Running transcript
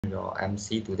Your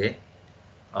MC today,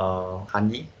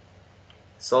 Hanyi.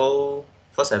 So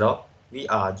first of all, we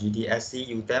are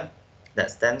DSC UTeM, that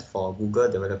stands for Google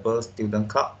Developer Student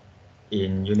Club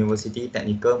in University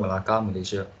Technical Malacca,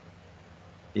 Malaysia.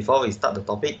 Before we start the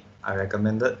topic, I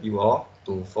recommended you all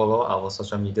to follow our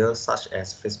social media such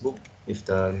as Facebook with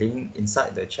the link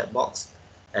inside the chat box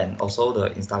and also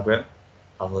the Instagram.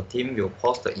 Our team will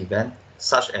post the event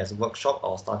such as workshop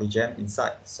or study jam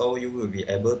inside, so you will be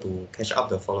able to catch up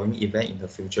the following event in the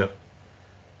future.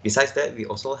 Besides that, we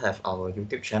also have our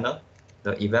YouTube channel.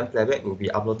 The event playback will be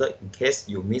uploaded in case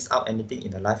you miss out anything in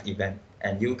the live event,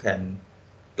 and you can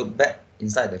look back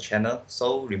inside the channel.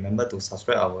 So remember to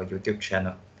subscribe our YouTube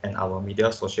channel and our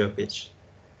media social page.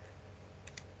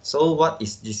 So what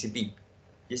is GCP?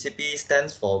 GCP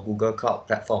stands for Google Cloud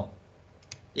Platform.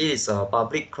 It is a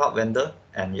public cloud vendor,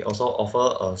 and it also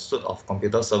offers a suite of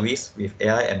computer service with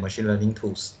AI and machine learning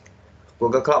tools.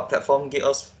 Google Cloud Platform gives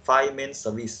us 5 main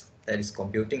services, that is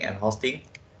computing and hosting,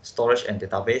 storage and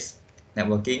database,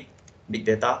 networking, big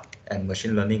data, and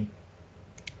machine learning.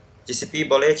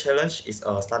 GCP Boleh Challenge is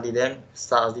a study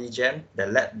jam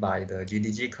that led by the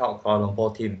GDG Cloud Kuala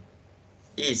Lumpur team.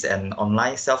 It is an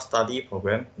online self-study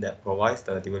program that provides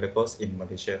the developers in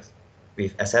Malaysia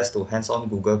with access to hands-on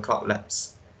Google Cloud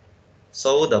Labs.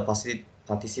 So the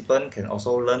participant can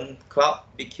also learn cloud,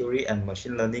 BigQuery, and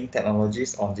machine learning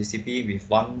technologies on GCP with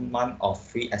 1 month of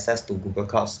free access to Google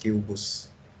Cloud Skill Boost.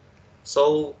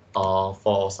 So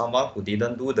for someone who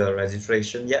didn't do the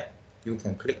registration yet, you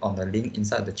can click on the link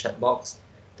inside the chat box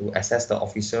to access the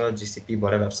official GCP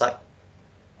Boleh website.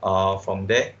 From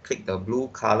there, click the blue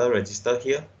color register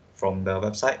here from the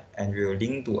website and we will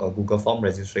link to a Google Form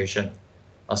registration.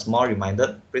 A small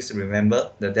reminder, please remember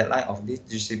the deadline of this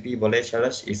GCP Boleh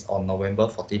Challenge is on November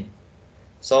 14.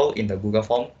 So in the Google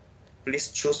Form,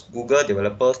 please choose Google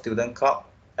Developer Student Club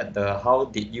at the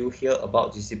How Did You Hear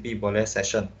About GCP Boleh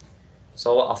session.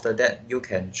 So after that, you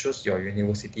can choose your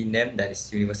university name, that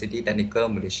is University Technical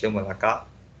Malaysia Melaka,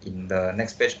 in the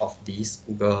next page of this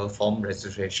Google Form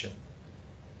registration.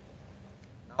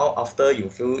 Now, after you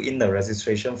fill in the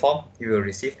registration form, you will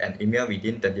receive an email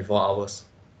within 24 hours.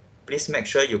 Please make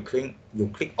sure you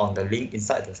click on the link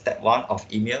inside the step 1 of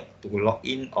email to log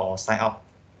in or sign up.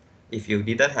 If you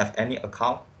didn't have any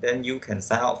account, then you can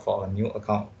sign up for a new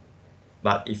account.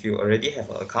 But if you already have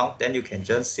an account, then you can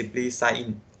just simply sign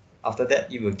in. After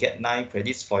that, you will get 9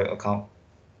 credits for your account.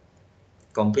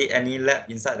 Complete any lab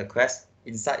inside the quest,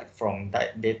 inside from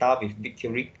data with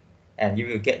BigQuery, and you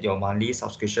will get your monthly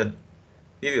subscription.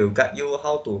 We will guide you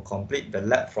how to complete the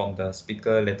lab from the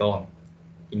speaker later on.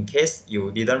 In case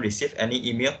you didn't receive any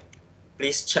email,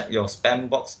 please check your spam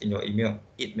box in your email.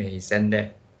 It may send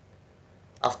there.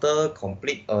 After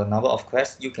complete a number of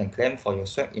quests, you can claim for your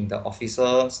swag in the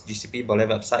official GCP Boleh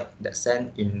website that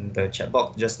sent in the chat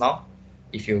box just now.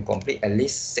 If you complete at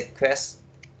least 6 quests,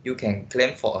 you can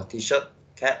claim for a t-shirt,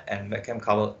 cap, and webcam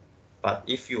cover. But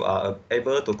if you are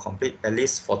able to complete at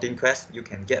least 14 quests, you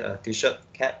can get a t-shirt,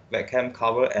 cap, webcam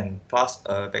cover, and plus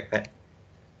a backpack.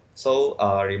 So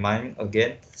remind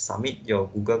again, submit your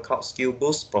Google Cloud Skill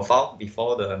Boost profile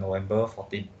before the November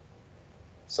 14.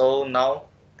 So now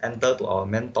enter to our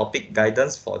main topic,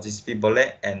 guidance for GCP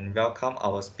Boleh, and welcome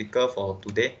our speaker for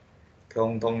today,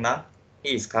 Keong Tong Nan.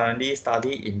 He is currently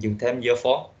studying in UTeM Year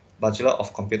 4, Bachelor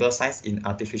of Computer Science in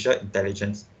Artificial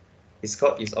Intelligence. His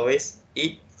code is always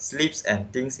eat, sleeps, and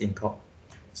thinks in code.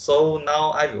 So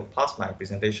now I will pass my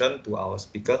presentation to our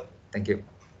speaker. Thank you.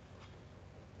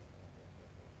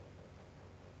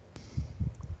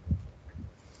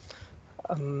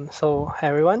 Hi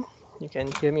everyone, you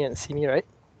can hear me and see me, right?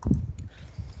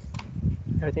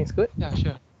 Everything's good? Yeah,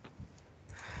 sure.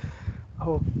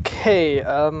 Okay,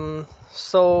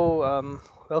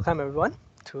 welcome everyone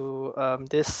to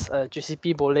this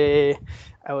GCP Boleh,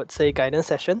 I would say, guidance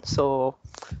session. So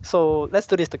let's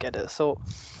do this together.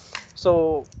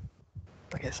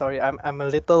 Okay, sorry, I'm a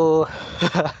little,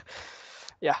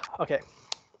 yeah, okay.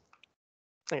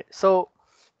 Okay, so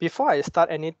before I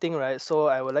start anything, right, so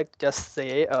I would like to just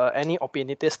say any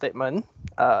opinionated statement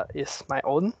is my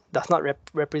own, does not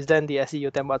represent the DSC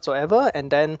UTeM whatsoever,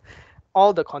 and then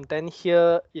all the content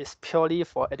here is purely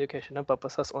for educational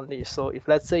purposes only. So if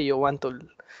let's say you want to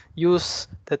use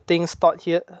the things taught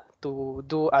here to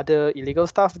do other illegal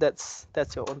stuff, that's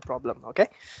your own problem, okay?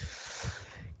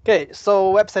 Okay,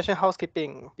 so web session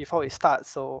housekeeping before we start.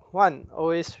 So one,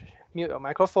 always mute your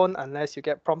microphone unless you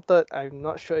get prompted. I'm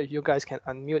not sure if you guys can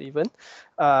unmute even.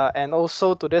 And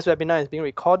also today's webinar is being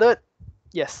recorded.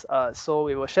 Yes, so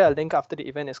we will share a link after the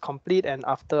event is complete and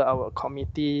after our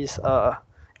committees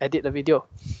edit the video.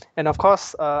 And of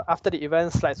course, after the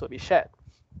event, slides will be shared.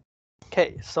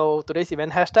 Okay, so today's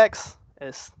event hashtags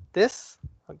is this.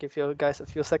 I'll give you guys a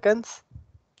few seconds.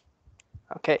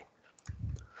 Okay,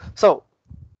 so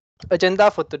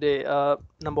agenda for today.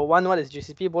 Number one, what is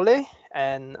GCP Boleh?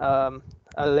 And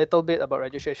a little bit about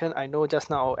registration. I know just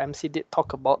now MC did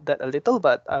talk about that a little,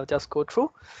 but I'll just go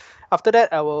through. After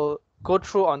that, I will go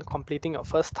through on completing your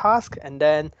first task, and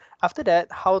then after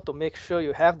that, how to make sure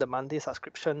you have the monthly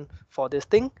subscription for this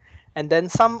thing, and then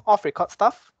some off-record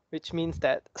stuff, which means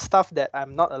that stuff that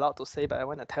I'm not allowed to say, but I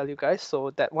want to tell you guys.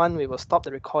 So that one, we will stop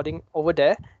the recording over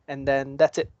there, and then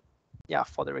that's it. Yeah,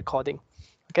 for the recording.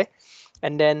 Okay.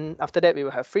 And then after that, we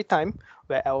will have free time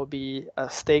where I will be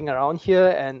staying around here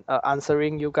and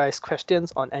answering you guys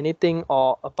questions on anything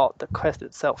or about the quest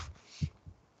itself.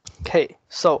 Okay,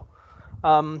 so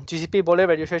GCP Boleh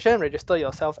registration, register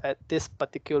yourself at this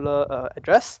particular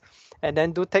address. And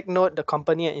then do take note the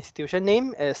company and institution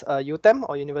name is UTeM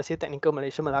or University Technical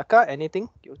Malaysia Melaka, anything,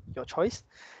 your choice.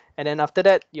 And then after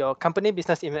that, your company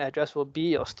business email address will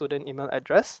be your student email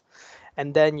address.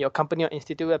 And then your company or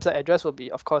institute website address will be,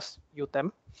 of course,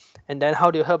 UTeM. And then how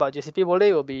do you hear about GCP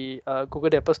Boleh will be Google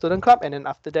Developer Student Club. And then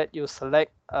after that, you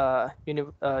select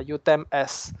UTeM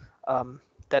as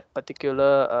that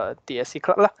particular DSC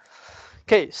club lah.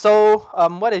 Okay, so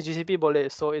what is GCP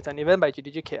Boleh? So it's an event by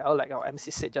GDG KL, like our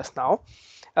MC said just now.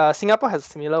 Singapore has a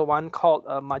similar one called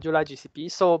Majulah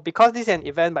GCP. So because this is an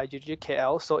event by GDG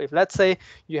KL, so if let's say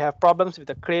you have problems with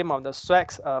the claim of the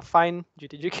swags, find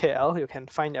GDG KL. You can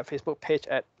find their Facebook page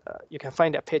at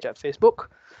Facebook,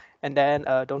 and then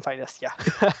don't find us. Yeah.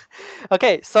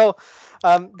 Okay, so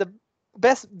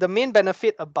the main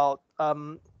benefit about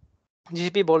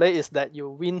GCP Boleh is that you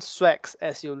win swags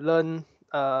as you learn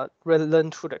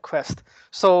through the quest.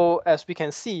 So as we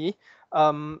can see,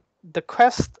 the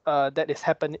quest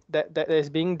that is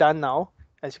being done now,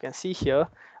 as you can see here,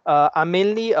 are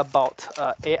mainly about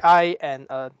AI and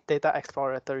data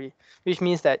exploratory, which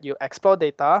means that you explore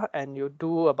data and you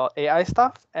do about AI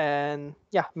stuff. And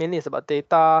yeah, mainly it's about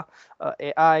data,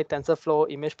 AI, TensorFlow,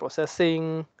 image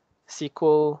processing,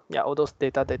 SQL, yeah, all those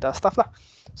data stuff lah.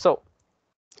 So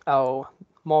I'll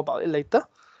more about it later.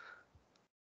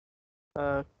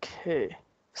 Okay,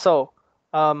 so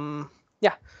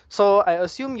yeah, so I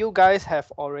assume you guys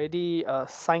have already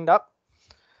signed up.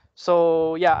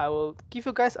 So yeah, I will give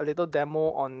you guys a little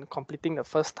demo on completing the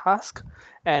first task,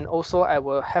 and also I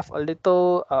will have a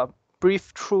little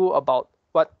brief through about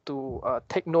what to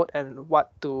take note and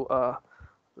what to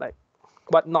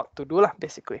what not to do lah,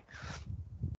 basically.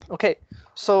 Okay,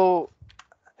 so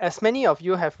as many of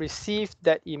you have received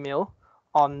that email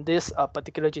on this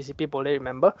particular GCP Boleh,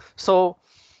 remember. So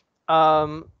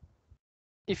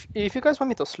if you guys want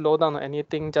me to slow down or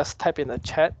anything, just type in the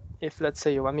chat. If let's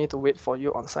say you want me to wait for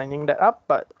you on signing that up,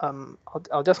 but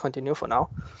I'll just continue for now.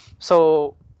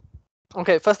 So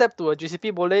okay, first step to a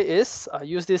GCP Boleh is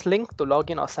use this link to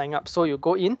log in or sign up. So you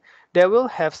go in, there will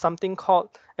have something called,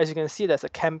 as you can see, there's a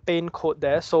campaign code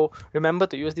there. So remember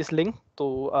to use this link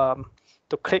to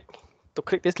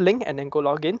click this link and then go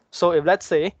log in. So if let's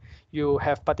say you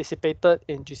have participated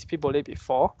in GCP Boleh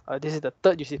before, this is the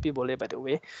third GCP Boleh, by the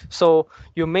way. So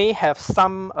you may have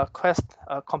some quest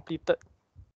completed.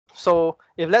 So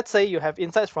if let's say you have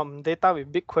insights from data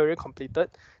with BigQuery completed,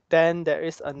 then there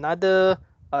is another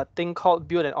thing called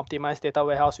build and optimize data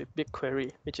warehouse with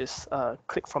BigQuery, which is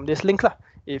click from this link lah,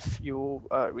 if you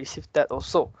receive that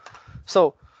also.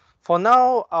 So for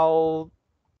now, I'll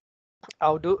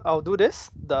do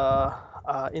this, the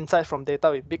insights from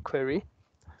data with BigQuery.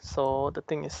 So the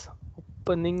thing is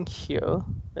opening here,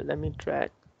 but let me drag.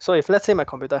 So if let's say my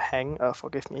computer hang,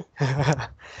 forgive me.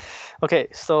 Okay,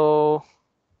 so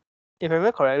if I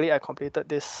remember correctly, I completed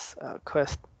this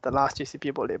quest, the last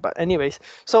GCP Boleh. But anyways,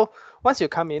 so once you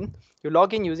come in, you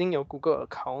log in using your Google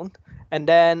account, and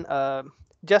then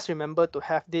just remember to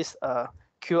have this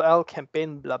QL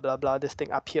campaign blah blah blah, this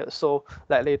thing up here. So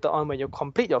like later on when you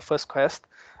complete your first quest,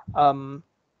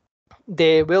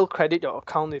 they will credit your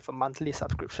account with a monthly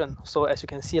subscription. So as you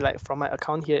can see, like from my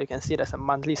account here, you can see there's a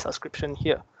monthly subscription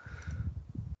here.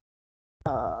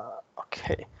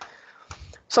 Okay,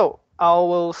 so I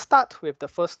will start with the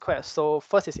first quest. So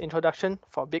first is introduction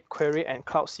for BigQuery and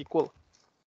Cloud SQL.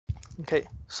 Okay,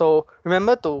 so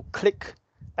remember to click,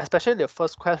 especially the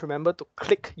first quest, remember to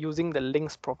click using the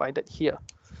links provided here.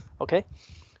 Okay,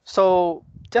 so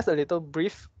just a little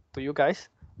brief to you guys.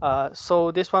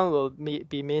 So this one will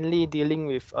be mainly dealing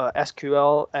with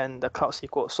SQL and the Cloud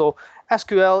SQL. So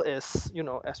SQL is,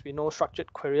 as we know,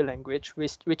 structured query language,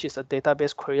 which is a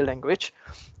database query language.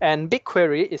 And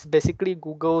BigQuery is basically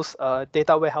Google's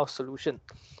data warehouse solution.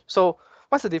 So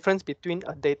what's the difference between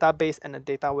a database and a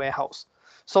data warehouse?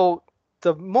 So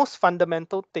the most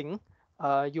fundamental thing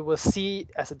you will see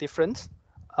as a difference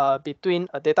between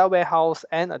a data warehouse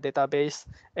and a database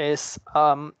is,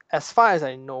 as far as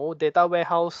I know, data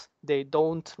warehouse, they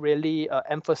don't really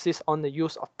emphasis on the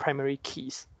use of primary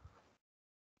keys.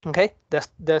 Okay, there's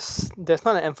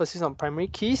not an emphasis on primary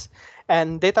keys,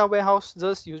 and data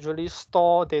warehouses usually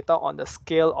store data on the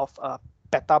scale of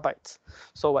petabytes.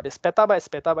 So what is petabytes?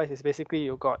 Petabytes is basically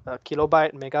you got a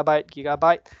kilobyte, megabyte,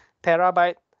 gigabyte,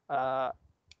 terabyte,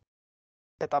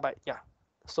 petabyte. Yeah,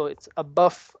 so it's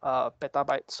above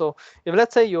petabyte. So if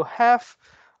let's say you have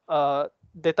a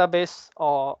database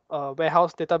or a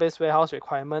database warehouse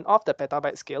requirement of the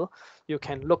petabyte scale, you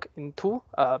can look into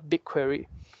BigQuery.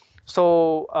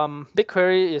 So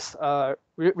BigQuery is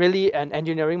really an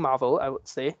engineering marvel, I would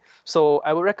say. So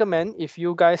I would recommend, if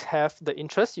you guys have the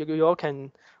interest, you all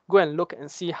can go and look and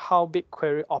see how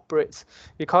BigQuery operates,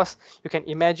 because you can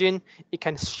imagine it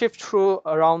can shift through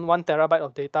around 1 terabyte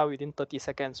of data within 30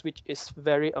 seconds, which is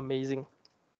very amazing.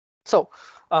 So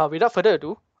without further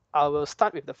ado, I will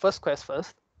start with the first quest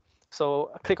first.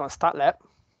 So click on Start Lab.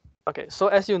 Okay, so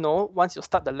as you know, once you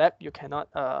start the lab, you cannot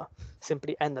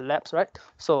simply end the labs, right?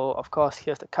 So of course,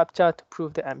 here's the CAPTCHA to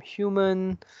prove that I'm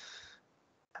human.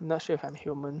 I'm not sure if I'm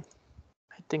human.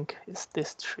 I think it's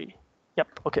this 3.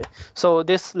 Yep, okay. So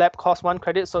this lab costs 1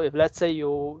 credit. So if let's say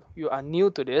you are new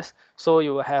to this, so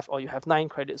you will have, or you have 9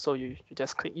 credits, so you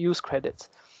just click use credits.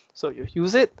 So you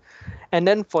use it. And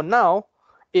then for now,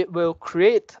 it will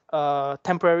create a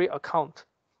temporary account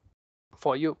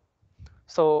for you.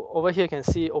 So over here, you can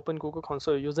see open Google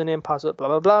Console, username, password, blah,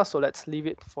 blah, blah. So let's leave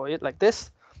it for it like this.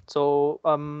 So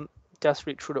just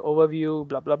read through the overview,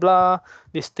 blah, blah, blah.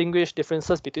 Distinguish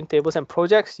differences between tables and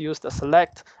projects. Use the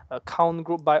select, count,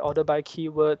 group by, order by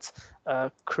keywords,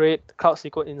 create Cloud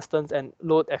SQL instance, and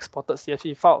load exported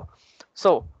CSV file.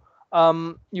 So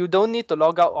you don't need to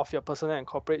log out of your personal and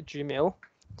corporate Gmail.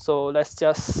 So let's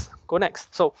just go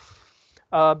next. So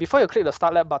before you click the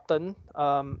Start Lab button,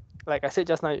 like I said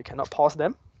just now, you cannot pause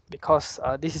them, because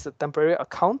this is a temporary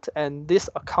account, and this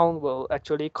account will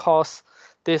actually cost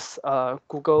this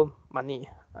Google money.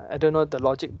 I don't know the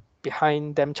logic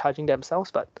behind them charging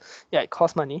themselves, but yeah, it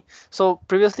costs money. So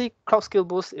previously, Cloud Skill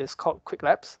Boost is called Quick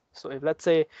Labs. So if let's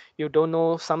say you don't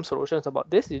know some solutions about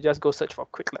this, you just go search for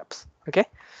Quick Labs. Okay,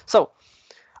 so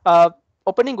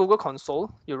opening Google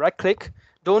Console, you right click.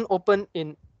 Don't open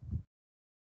in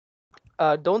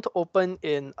a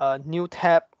new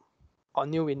tab or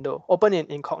new window. Open in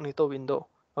incognito window.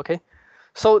 Okay,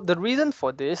 so the reason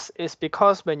for this is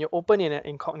because when you open in an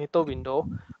incognito window,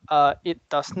 it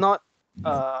does not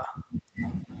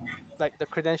like the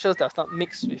credentials does not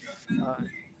mix with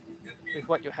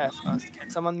what you have. Can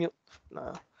someone mute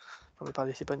from the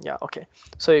participant? Yeah, okay.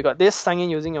 So you got this, sign in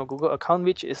using your Google account,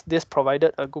 which is this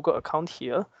provided a Google account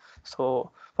here.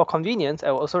 So for convenience,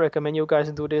 I will also recommend you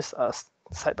guys do this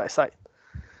side by side.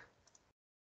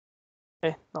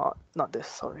 Okay, not this,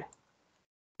 sorry.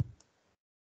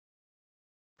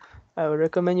 I will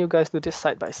recommend you guys do this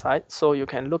side by side, so you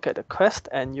can look at the quest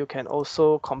and you can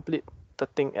also complete the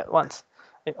thing at once.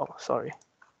 Oh, sorry.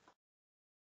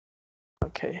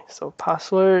 Okay, so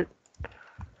password.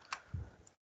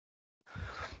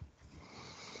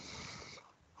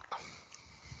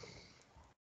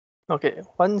 Okay,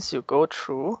 once you go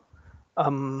through,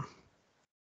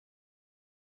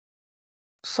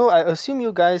 so I assume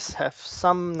you guys have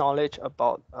some knowledge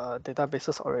about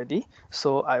databases already,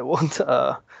 so I won't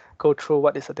go through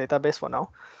what is a database for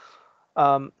now.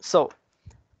 So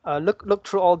look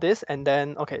through all this, and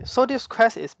then, okay, so this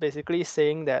quest is basically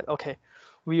saying that, okay,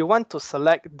 we want to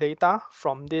select data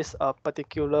from this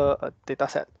particular data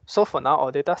set. So for now,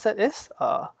 our data set is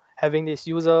having this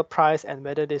user, price, and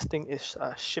whether this thing is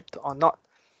shipped or not.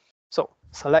 So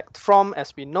select from,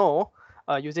 as we know,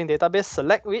 using database,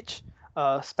 select which,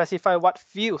 specify what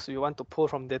fields we want to pull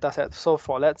from data set. So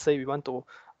for, let's say we want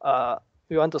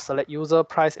to select user,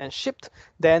 price, and shipped,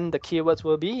 then the keywords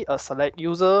will be select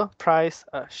user, price,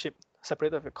 shipped,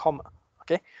 separated with a comma.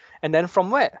 Okay, and then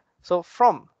from where? So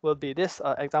from will be this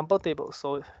example table,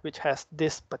 so which has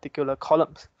this particular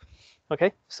columns.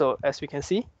 Okay, so as we can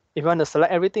see, if you want to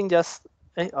select everything, just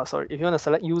if you want to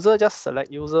select user, just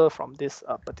select user from this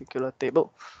particular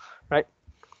table, right?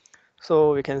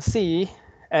 So we can see,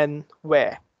 and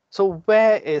where. So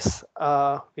where is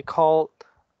we call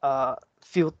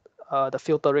the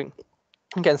filtering.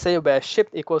 You can say where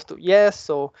shipped equals to yes,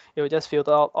 so it will just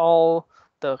filter out all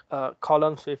the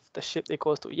columns with the shipped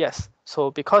equals to yes. So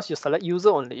because you select user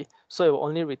only, so it will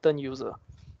only return user.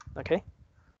 Okay,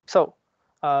 so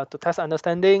to test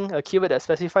understanding, a keyword that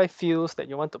specifies fields that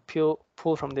you want to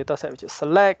pull from dataset, which is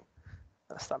select,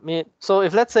 submit. So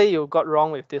if let's say you got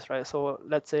wrong with this, right? So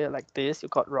let's say like this, you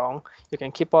got wrong. You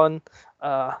can keep on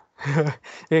you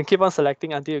can keep on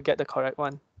selecting until you get the correct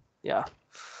one. Yeah.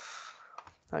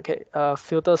 Okay.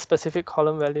 Filter specific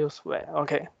column values where.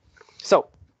 Okay. So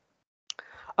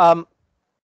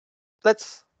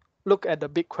let's look at the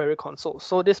BigQuery console.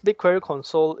 So this BigQuery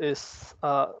console is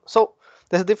so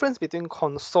there's a difference between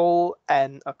console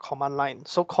and a command line.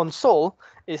 So console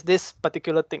is this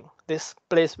particular thing, this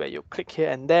place where you click here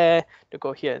and there, you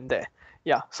go here and there.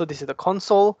 Yeah, so this is the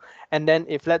console. And then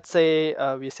if let's say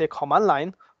we say command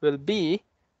line will be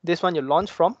this one you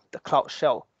launch from the Cloud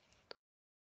Shell.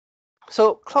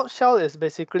 So Cloud Shell is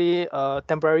basically a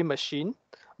temporary machine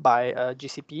by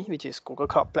GCP, which is Google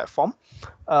Cloud Platform,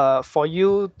 for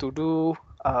you to do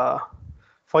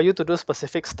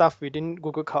specific stuff within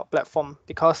Google Cloud Platform.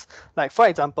 Because, like for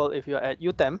example, if you're at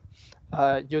UTeM,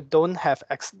 you don't have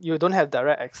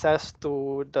direct access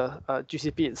to the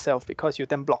GCP itself because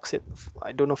UTeM blocks it.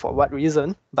 I don't know for what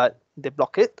reason, but they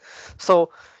block it.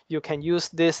 So you can use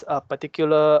this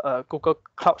particular Google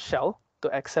Cloud Shell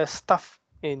to access stuff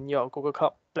in your Google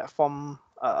Cloud Platform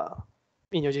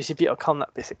in your GCP account,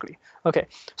 basically. Okay,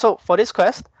 so for this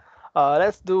quest,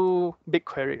 let's do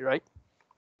BigQuery, right?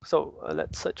 So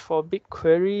let's search for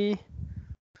BigQuery.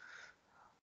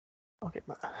 Okay,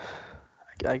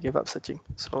 I gave up searching.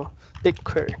 So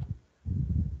BigQuery.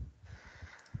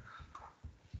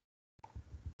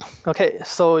 Okay,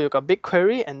 so you got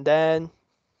BigQuery, and then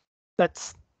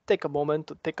let's take a moment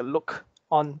to take a look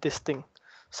on this thing.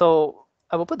 So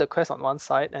I will put the quest on one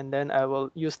side, and then I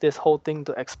will use this whole thing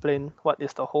to explain what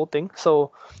is the whole thing.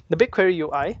 So the BigQuery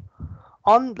UI,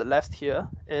 on the left here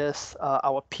is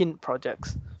our pinned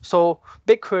projects. So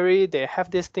BigQuery, they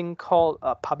have this thing called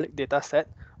a public data set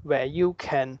where you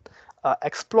can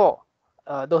explore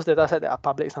those data sets that are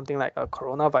public, something like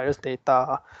coronavirus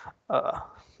data,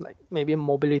 like maybe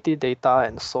mobility data,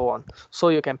 and so on. So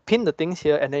you can pin the things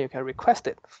here, and then you can request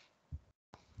it.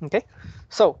 Okay,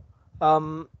 so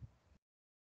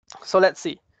so let's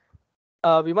see.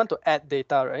 We want to add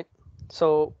data, right?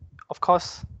 So of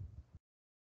course,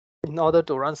 in order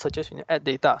to run searches, we need to add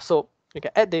data. So we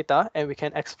can add data, and we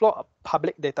can explore a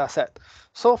public data set.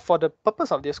 So for the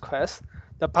purpose of this quest,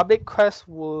 the public quest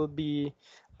will be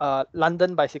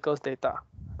London bicycles data.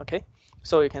 Okay,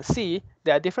 so you can see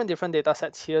there are different data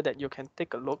sets here that you can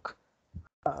take a look.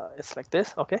 It's like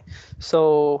this. Okay,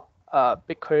 so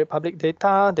BigQuery public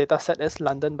data set is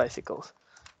London bicycles.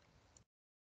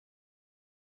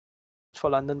 For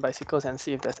London bicycles and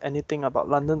see if there's anything about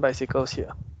London bicycles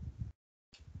here.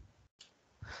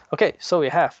 Okay, so we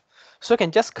have. So you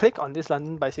can just click on this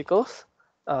London bicycles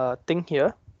thing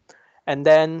here, and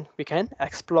then we can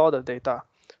explore the data.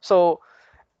 So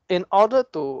in order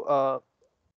to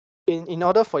in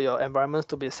order for your environments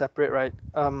to be separate, right?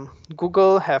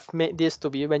 Google have made this to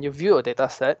be when you view a data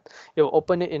set, it will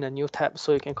open it in a new tab,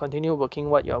 so you can continue working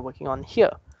what you're working on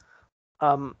here.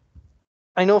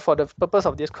 I know for the purpose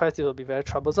of this quest, it will be very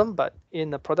troublesome, but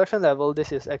in the production level,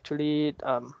 this is actually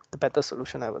the better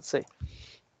solution, I would say.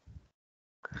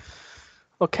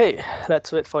 Okay,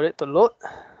 let's wait for it to load.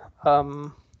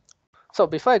 So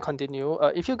before I continue,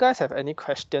 if you guys have any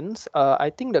questions, I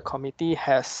think the committee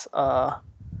has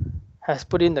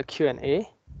put in the Q&A.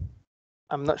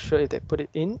 I'm not sure if they put it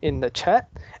in the chat.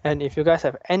 And if you guys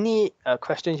have any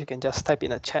questions, you can just type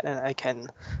in the chat, and I can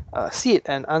see it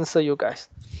and answer you guys.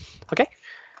 Okay.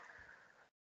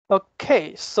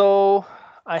 Okay, so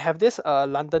I have this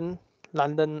London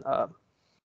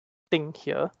thing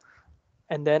here,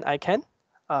 and then I can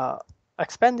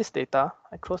expand this data.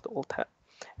 I close the old tab,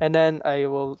 and then I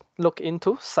will look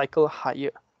into cycle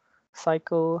hire.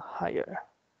 Cycle hire.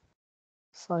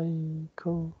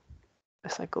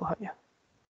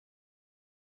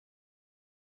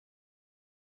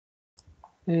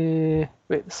 Wait,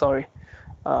 sorry.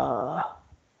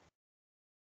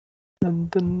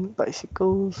 London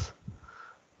bicycles.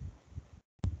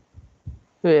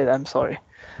 Wait, I'm sorry.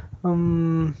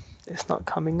 It's not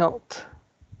coming out.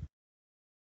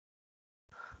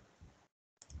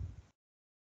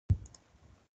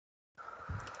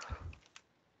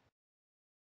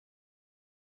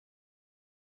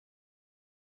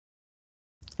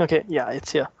 Okay, yeah,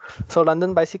 it's here. So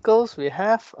London bicycles, we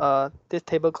have this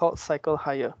table called cycle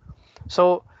hire.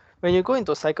 So when you go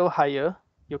into cycle hire,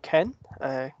 you can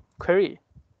query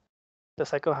the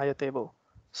cycle hire table.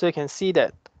 So you can see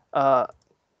that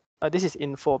this is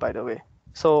info, by the way.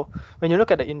 So when you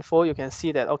look at the info, you can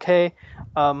see that, okay,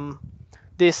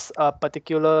 this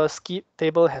particular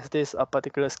table has this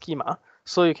particular schema.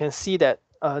 So you can see that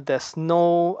there's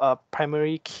no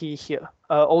primary key here.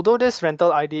 Although this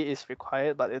rental ID is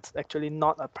required, but it's actually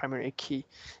not a primary key.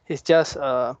 It's just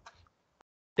a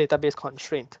database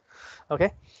constraint.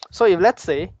 Okay, so if let's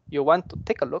say you want to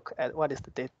take a look at what is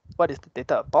the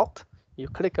data about, you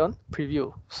click on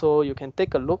preview. So you can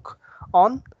take a look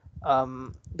on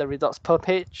the results per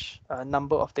page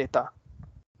number of data.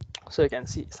 So you can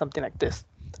see something like this.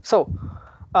 So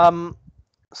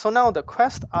so now the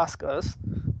quest asks us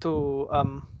to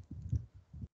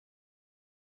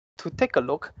take a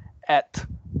look at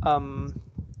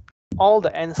all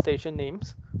the end station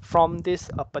names from this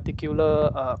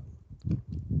particular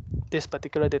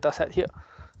data set here.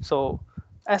 So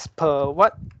as per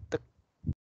what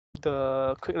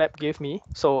the quick lab gave me,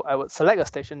 so I would select a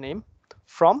station name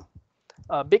from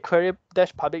BigQuery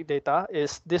 -public data.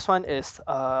 This one is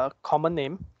a common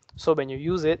name, so when you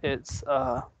use it,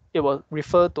 it will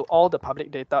refer to all the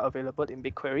public data available in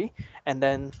BigQuery, and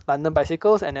then London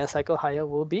bicycles and then cycle hire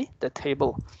will be the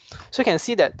table. So you can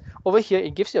see that over here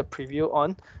it gives you a preview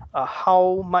on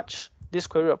how much this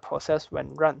query will process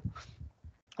when run.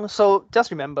 So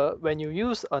just remember, when you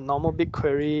use a normal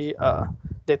BigQuery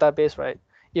database, right,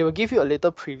 it will give you a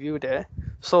little preview there.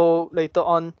 So later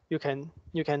on, you can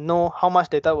know how much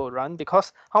data will run,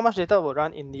 because how much data will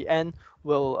run in the end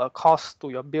will cost to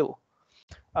your bill.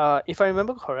 If I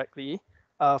remember correctly,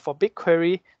 for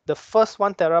BigQuery, the first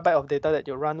 1 terabyte of data that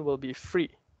you run will be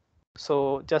free.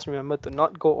 So just remember to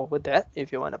not go over that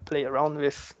if you want to play around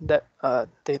with that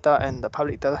data and the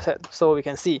public data set. So we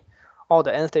can see all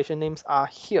the end station names are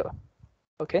here.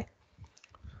 Okay,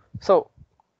 so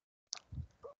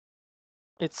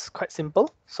it's quite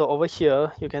simple. So over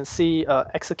here, you can see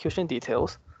execution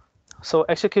details. So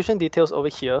execution details over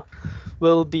here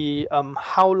will be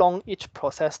how long each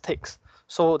process takes.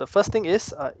 So the first thing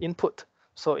is input.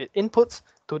 So it inputs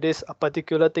to this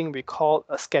particular thing we call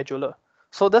a scheduler.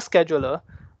 So the scheduler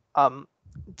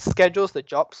schedules the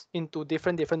jobs into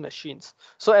different machines.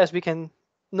 So as we can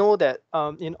know that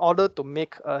in order to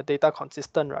make data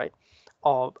consistent, right,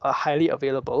 or highly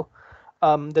available,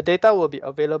 the data will be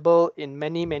available in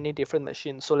many different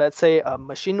machines. So let's say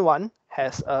machine 1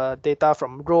 has data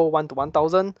from row 1 to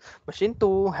 1000, machine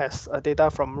 2 has data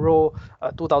from row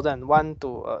 2001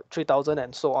 to 3000,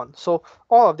 and so on. So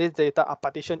all of these data are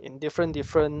partitioned in different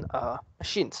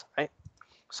machines, right?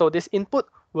 So this input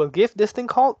will give this thing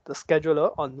called the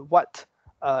scheduler on what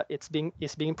is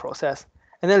being processed,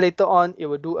 and then later on it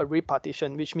will do a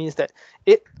repartition, which means that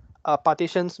it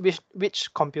partitions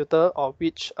which computer or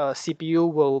which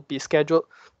CPU will be scheduled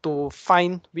to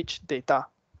find which data.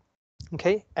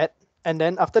 Okay, and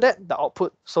then after that, the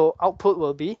output. So output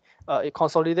will be it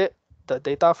consolidate the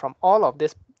data from all of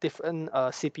these different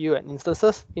CPU and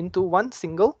instances into one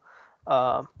single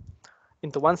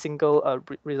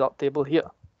result table here.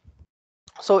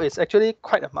 So it's actually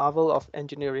quite a marvel of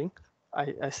engineering.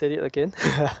 I said it again.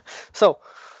 So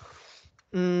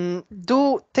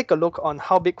do take a look on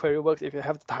how BigQuery works if you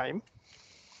have the time.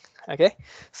 Okay,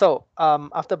 so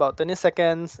after about 20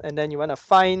 seconds, and then you want to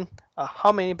find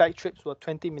how many back trips were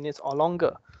 20 minutes or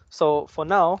longer. So for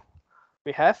now,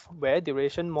 we have where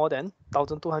duration more than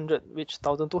 1200, which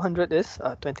 1200 is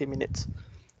 20 minutes.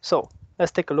 So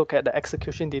let's take a look at the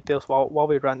execution details while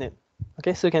we run it.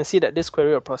 Okay, so you can see that this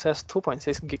query will process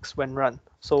 2.6 gigs when run.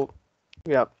 So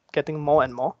we are getting more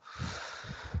and more.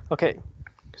 Okay,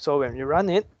 so when you run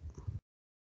it,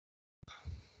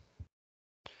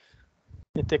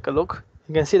 you take a look.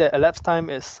 You can see that elapsed time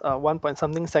is 1 point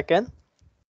something second.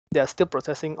 They are still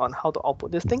processing on how to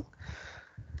output this thing.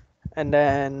 And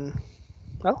then,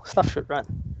 well, stuff should run.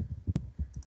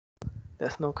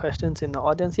 There's no questions in the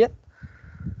audience yet.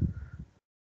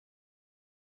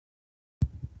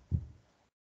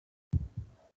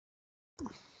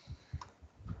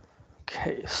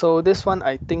 Okay, so this one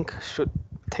I think should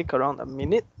take around a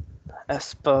minute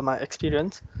as per my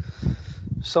experience.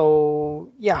 So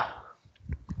yeah.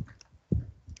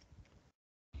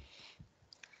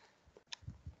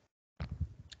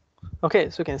 Okay,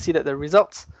 so you can see that the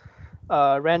results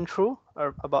ran through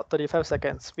about 35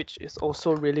 seconds, which is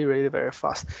also really very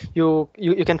fast. You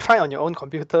can try on your own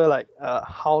computer, like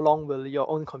how long will your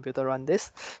own computer run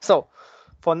this. So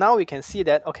for now, we can see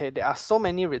that, okay, there are so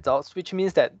many results, which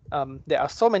means that there are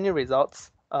so many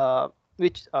results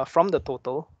which from the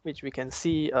total, which we can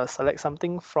see select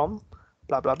something from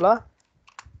blah blah blah,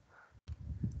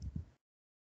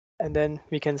 and then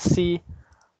we can see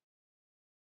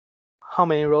how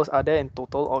many rows are there in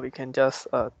total, or we can just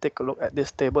take a look at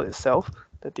this table itself,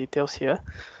 the details here.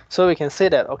 So we can say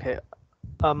that, okay,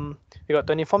 we got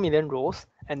 24 million rows,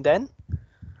 and then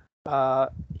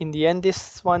in the end,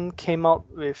 this one came out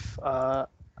with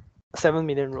 7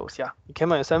 million rows. Yeah, it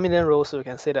came out with 7 million rows, so you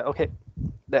can say that, okay,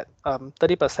 that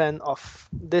 30% of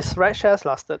this ride shares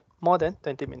lasted more than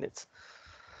 20 minutes.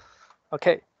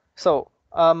 Okay, so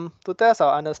to test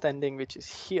our understanding, which is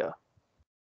here.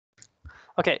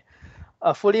 Okay,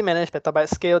 a fully managed petabyte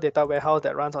scale data warehouse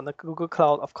that runs on the Google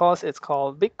Cloud. Of course, it's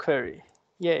called BigQuery.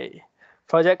 Yay.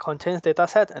 Project contains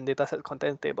dataset and dataset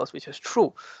contains tables, which is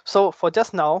true. So for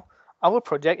just now, our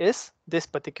project is this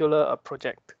particular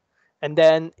project. And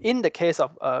then in the case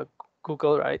of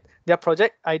Google, right, their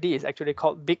project ID is actually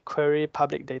called BigQuery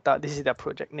Public Data. This is their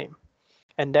project name.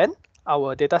 And then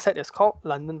our dataset is called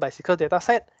London Bicycle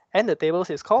Dataset, and the tables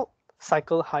is called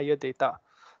Cycle Hire Data.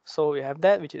 So we have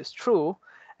that, which is true.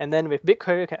 And then with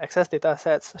BigQuery, you can access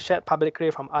datasets shared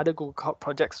publicly from other Google Cloud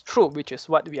projects. True, which is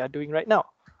what we are doing right now,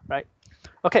 right?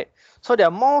 Okay, so there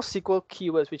are more SQL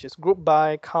keywords, which is group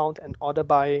by, count, and order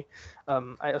by.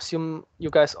 I assume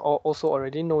you guys also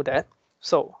already know that.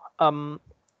 So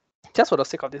just for the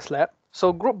sake of this lab,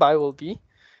 so group by will be,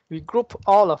 we group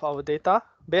all of our data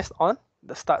based on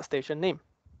the start station name.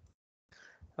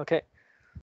 Okay,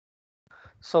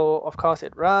 so of course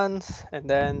it runs, and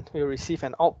then we receive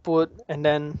an output, and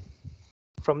then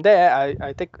from there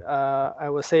I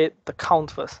will say the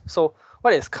count first. So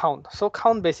what is count? So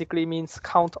count basically means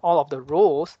count all of the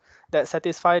rows that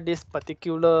satisfy this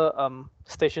particular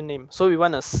station name. So we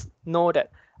want to know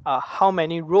that how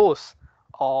many rows,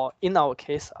 or in our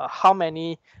case, how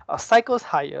many cycles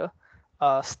higher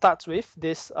starts with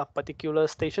this particular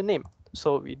station name.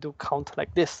 So we do count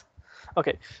like this.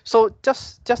 Okay, so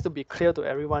just to be clear to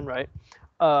everyone, right?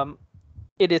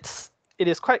 It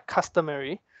is quite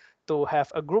customary to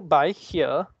have a group by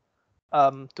here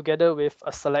together with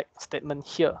a select statement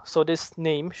here. So this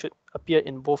name should appear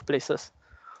in both places.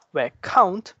 Where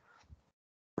count,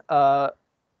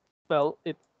 well,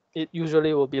 it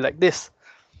usually will be like this.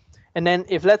 And then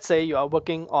if let's say you are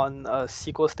working on a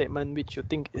SQL statement which you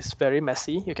think is very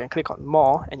messy, you can click on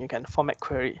more and you can format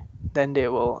query. Then they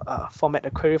will format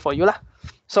the query for you lah.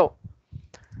 So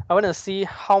I want to see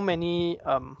how many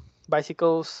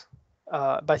bicycle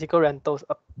rentals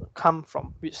come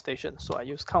from which station. So I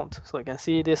use count. So you can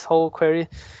see this whole query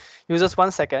uses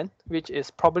 1 second, which is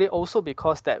probably also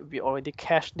because that we already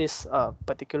cached this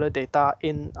particular data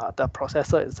in the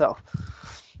processor itself.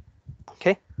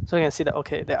 Okay, so you can see that,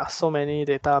 okay, there are so many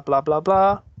data, blah, blah,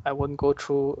 blah. I won't go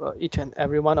through each and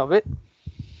every one of it.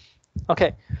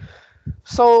 Okay,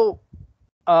 so,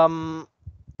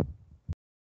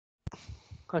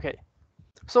 okay.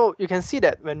 So you can see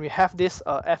that when we have this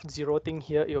F0 thing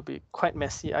here, it will be quite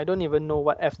messy. I don't even know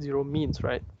what F0 means,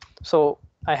 right? So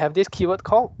I have this keyword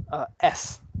called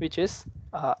S, which is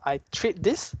I treat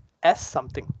this as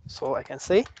something. So I can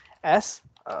say as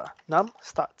num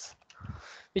starts,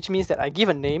 which means that I give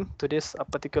a name to this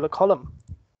particular column.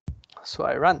 So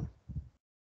I run.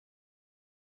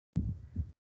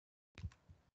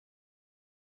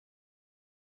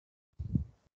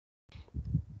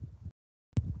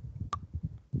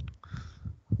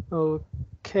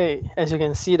 Okay, as you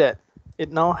can see that it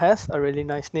now has a really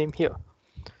nice name here.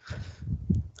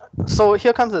 So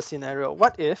here comes the scenario.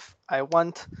 What if I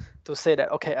want to say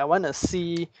that, okay, I want to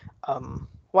see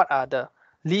what are the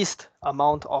least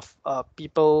amount of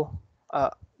people,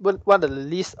 what are the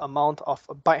least amount of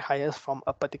bike hires from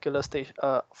a particular station,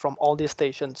 from all these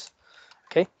stations.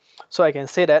 Okay, so I can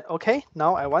say that, okay,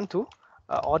 now I want to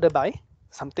order by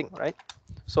something, right?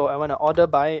 So I want to order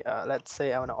by, let's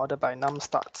say I want to order by num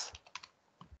starts.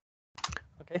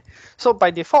 Okay, so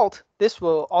by default, this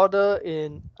will order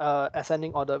in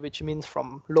ascending order, which means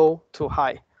from low to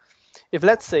high. If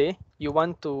let's say you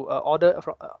want to order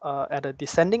from, at a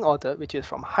descending order, which is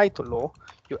from high to low,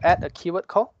 you add a keyword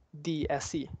called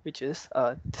DSC, which is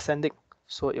descending.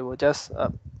 So it will just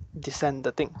descend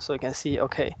the thing. So you can see,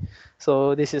 okay,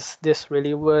 so this is this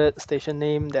really weird station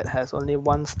name that has only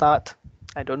one start.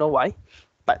 I don't know why,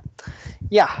 but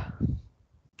yeah.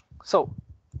 So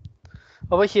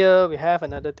over here, we have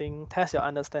another thing, test your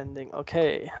understanding.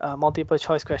 Okay, multiple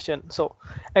choice question. So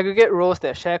aggregate rows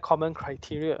that share common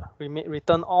criteria. We may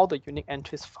return all the unique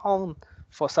entries found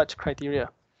for such criteria.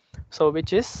 So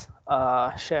which is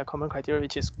share common criteria,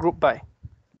 which is group by,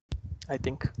 I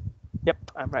think.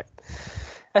 Yep, I'm right.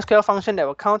 SQL function that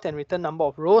will count and return number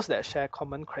of rows that share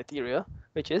common criteria,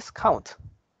 which is count,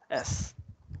 as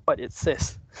what it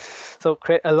says. So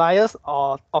create alias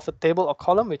of a table or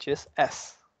column, which is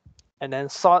S. And then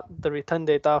sort the return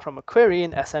data from a query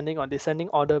in ascending or descending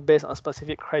order based on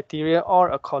specific criteria or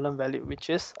a column value, which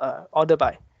is order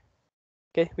by.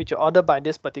 Okay, which you order by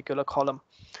this particular column.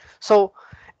 So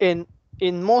in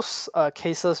in most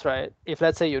cases, right, if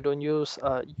let's say you don't use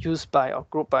use by or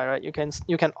group by, right, you can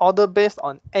order based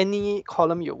on any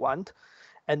column you want,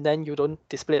 and then you don't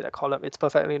display the column. It's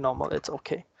perfectly normal. It's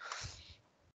okay.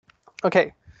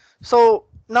 Okay, so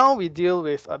now we deal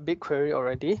with a BigQuery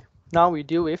already. Now we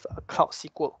deal with a Cloud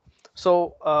SQL.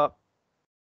 So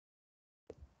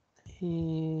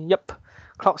yep,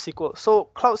 Cloud SQL. So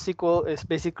Cloud SQL is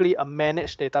basically a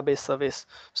managed database service.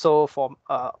 So for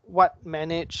what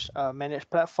managed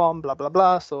platform, blah blah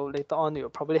blah. So later on you'll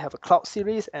probably have a cloud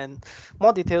series, and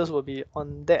more details will be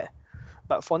on there.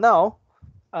 But for now,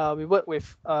 we work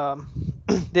with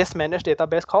this managed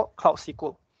database called Cloud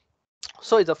SQL.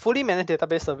 So it's a fully managed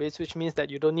database service, which means that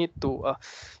you don't need to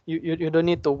you don't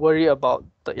need to worry about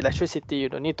the electricity. You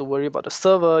don't need to worry about the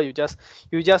server. You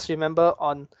just remember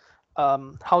on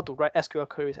how to write SQL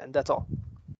queries, and that's all.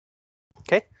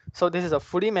 Okay, so this is a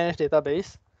fully managed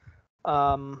database.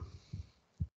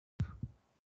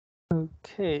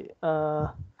 Okay,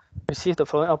 receive the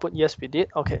following output. Yes, we did.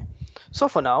 Okay, so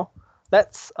for now,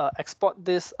 let's export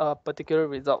this particular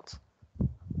result.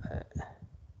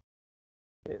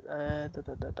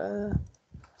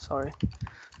 Sorry.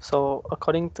 So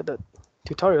according to the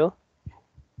tutorial,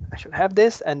 I should have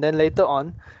this, and then later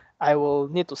on, I will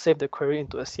need to save the query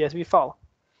into a CSV file.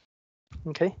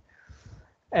 Okay,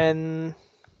 and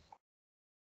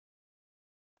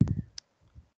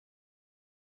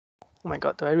oh my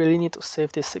god, do I really need to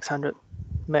save this 600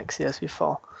 meg CSV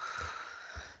file?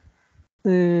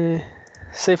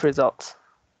 Save results.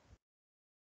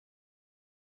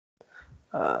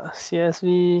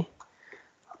 CSV.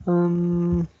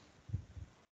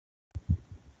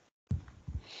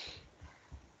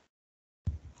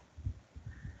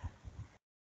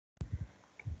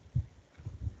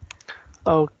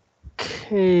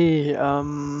 Okay.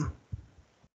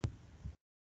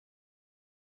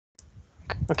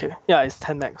 Okay. Yeah, it's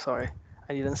 10 meg. Sorry,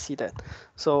 I didn't see that.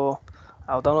 So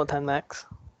I'll download 10 megs.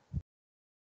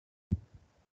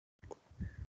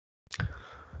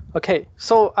 Okay,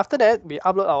 so after that, we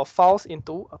upload our files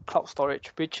into a cloud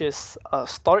storage, which is a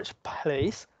storage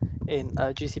place in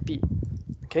GCP.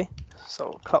 Okay,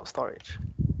 so cloud storage.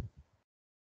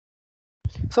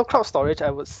 So cloud storage, I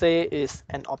would say, is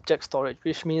an object storage,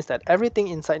 which means that everything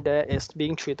inside there is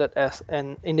being treated as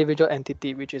an individual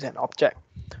entity, which is an object.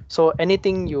 So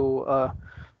anything you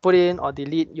put in or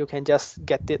delete, you can just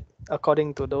get it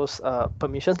according to those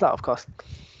permissions, of course.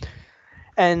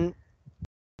 And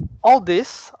all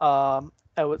this, I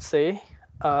would say,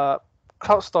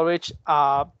 cloud storage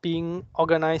are being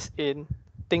organized in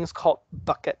things called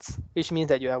buckets, which means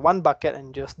that you have one bucket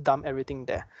and just dump everything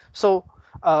there. So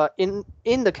in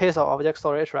the case of object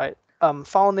storage, right,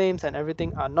 file names and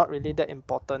everything are not really that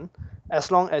important. As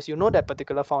long as you know that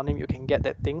particular file name, you can get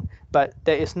that thing, but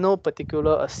there is no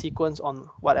particular sequence on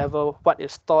what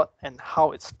is stored and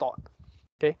how it's stored.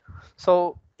 Okay,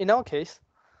 so in our case,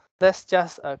 let's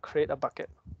just create a bucket.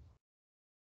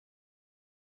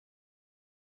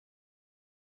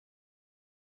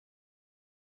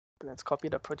 Let's copy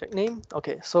the project name.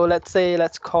 Okay, so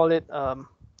let's call it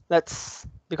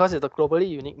because it's a globally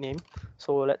unique name,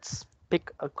 so let's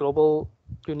pick a global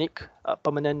unique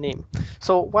permanent name.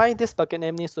 So why this bucket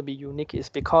name needs to be unique is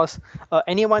because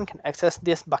anyone can access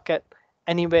this bucket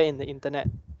anywhere in the internet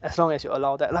as long as you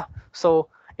allow that lah. So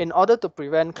in order to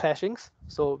prevent clashings,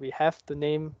 so we have to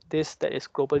name this that is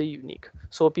globally unique.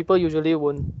 So people usually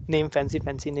won't name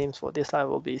fancy names for this. I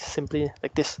will be simply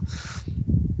like this.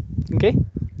 Okay.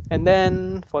 And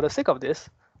then for the sake of this,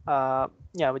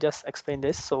 we'll just explain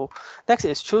this. So next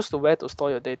is choose to where to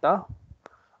store your data.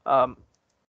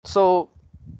 So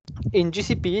in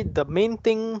GCP, the main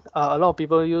thing a lot of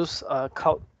people use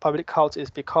public clouds is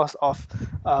because of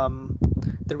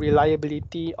the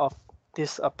reliability of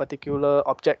these particular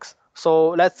objects. So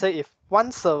let's say if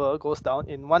one server goes down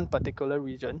in one particular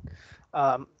region,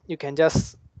 you can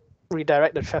just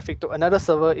redirect the traffic to another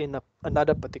server in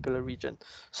another particular region.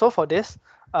 So for this,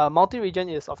 multi-region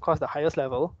is of course the highest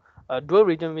level. Dual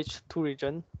region, which two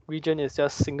region is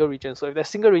just single region. So if the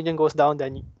single region goes down,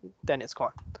 then it's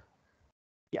gone.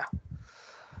 Yeah.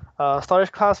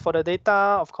 Storage class for the data,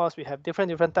 of course, we have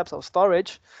different types of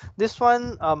storage. This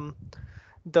one,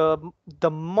 the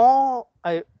more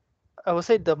I would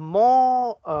say the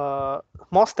more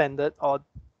standard, or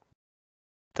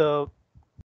the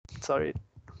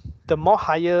more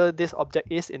higher this object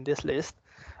is in this list,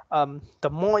 the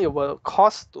more it will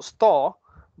cost to store,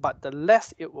 but the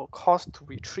less it will cost to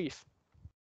retrieve.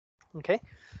 Okay,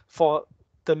 for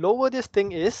the lower this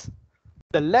thing is,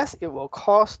 the less it will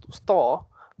cost to store,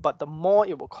 but the more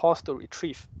it will cost to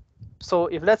retrieve. So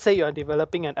if let's say you are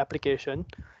developing an application,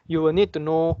 you will need to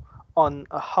know on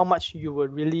how much you will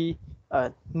really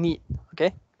need.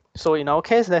 Okay, so in our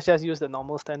case, let's just use the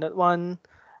normal standard one,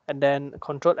 and then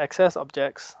controlled access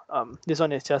objects. This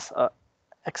one is just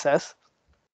access.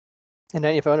 And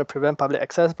then if I want to prevent public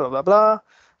access, blah, blah, blah.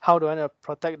 How do I want to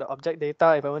protect the object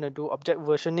data? If I want to do object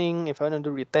versioning, if I want to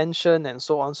do retention, and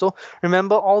so on. So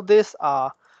remember, all these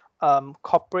are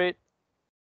corporate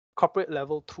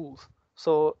level tools.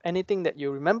 So anything that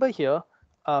you remember here,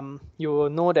 you will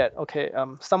know that, okay,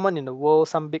 someone in the world,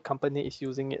 some big company is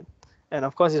using it. And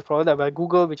of course, it's provided by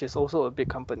Google, which is also a big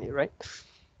company, right?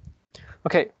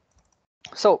 Okay,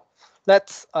 so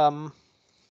let's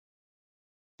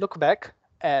look back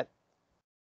at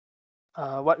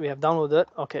what we have downloaded.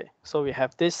 Okay, so we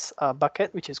have this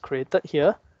bucket which is created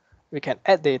here. We can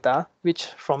add data, which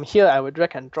from here I would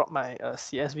drag and drop my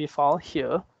CSV file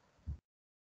here.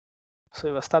 So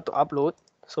it will start to upload.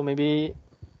 So maybe,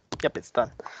 yep, it's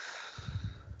done.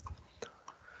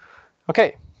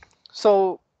 Okay,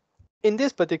 so in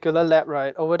this particular lab,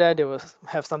 right, over there, they will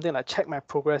have something like check my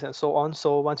progress and so on.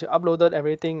 So once you uploaded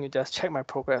everything, you just check my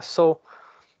progress. So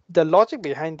the logic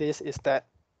behind this is that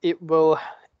it will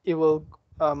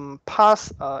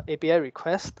pass API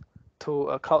request to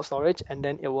a cloud storage, and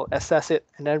then it will access it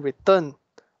and then return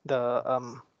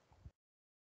the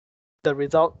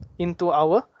result into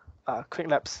our Quick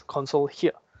Labs console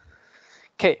here.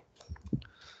 Okay,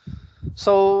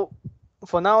 so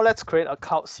for now, let's create a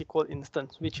Cloud SQL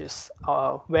instance, which is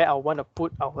where I want to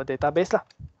put our database,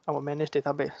 our managed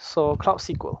database. So Cloud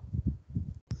SQL.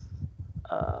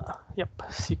 Yep,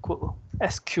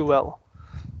 SQL.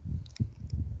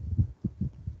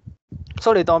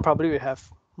 So later on, probably we have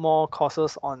more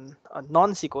courses on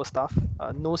non-SQL stuff,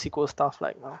 NoSQL stuff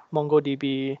like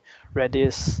MongoDB,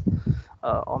 Redis,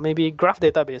 or maybe graph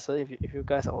databases if you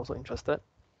guys are also interested.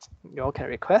 You all can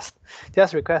request.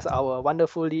 Just request our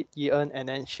wonderful lead Yi-En, and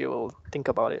then she will think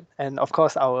about it. And of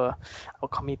course, our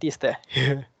committee is there.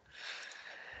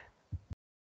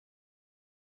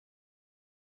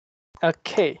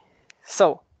 Okay,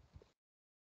 so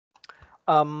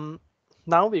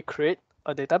now we create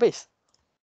a database,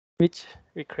 which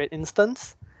we create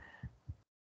instance.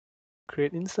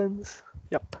 Create instance.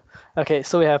 Yep. Okay,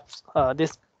 so we have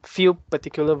this few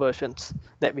particular versions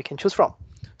that we can choose from.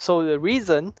 So the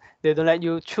reason they don't let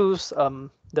you choose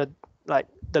the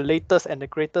latest and the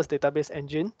greatest database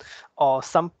engine or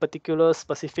some particular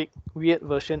specific weird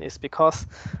version is because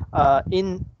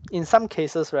in some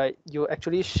cases, right, you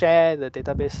actually share the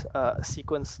database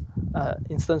sequence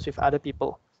instance with other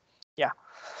people. Yeah.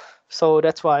 So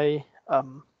that's why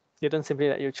they don't simply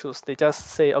let you choose. They just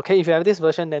say, okay, if you have this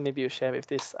version, then maybe you share with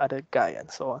this other guy and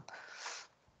so on.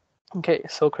 Okay,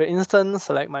 so create instance,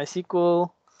 select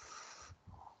MySQL,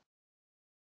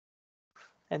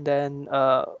 and then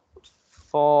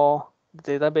for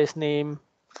the database name,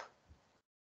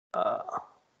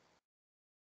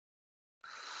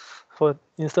 for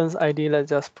instance ID, let's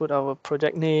just put our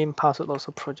project name, password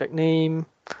also project name,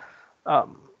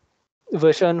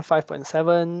 version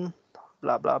 5.7,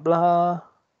 blah, blah, blah,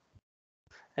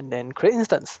 and then create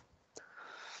instance.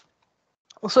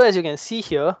 So as you can see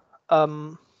here,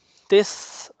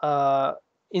 this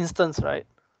instance, right,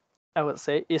 I would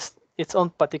say is its own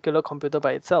particular computer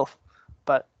by itself,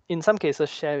 but in some cases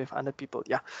share with other people.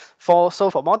 Yeah. For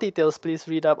more details, please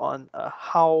read up on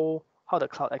how the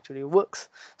cloud actually works.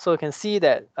 So you can see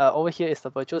that over here is the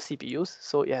virtual CPUs.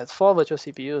 So it has 4 virtual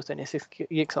CPUs, 26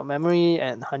 gigs of memory,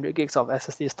 and 100 gigs of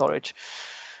SSD storage,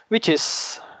 which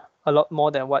is a lot more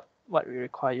than what we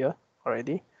require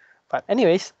already. But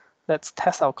anyways, let's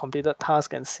test our completed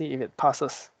task and see if it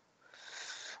passes.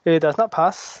 If it does not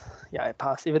pass, yeah, it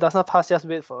passed. If it does not pass, just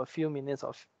wait for a few minutes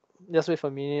just wait for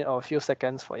a minute or a few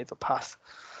seconds for it to pass.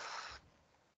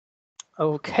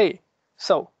 Okay,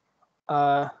 so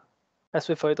let's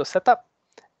wait for it to set up,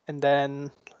 and then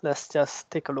let's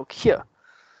just take a look here.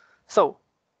 So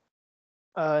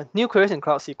new queries in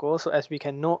Cloud SQL. So as we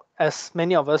can know, as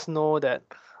many of us know that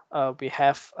we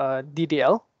have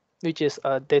DDL, which is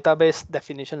a database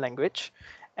definition language,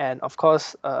 and of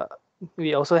course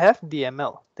we also have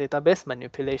DML, database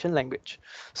manipulation language.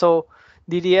 So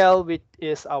DDL, which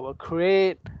is our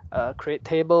create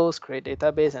tables, create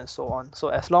database, and so on. So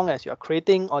as long as you are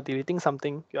creating or deleting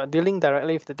something, you are dealing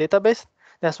directly with the database.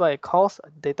 That's why it calls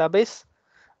a database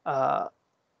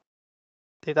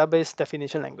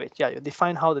definition language. Yeah, you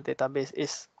define how the database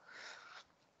is.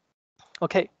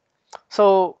 Okay,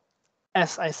 so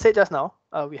as I said just now,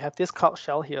 we have this Cloud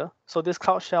Shell here. So this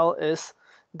Cloud Shell is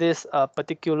this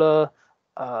particular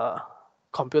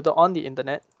computer on the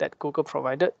internet that Google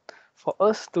provided for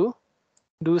us to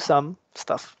do some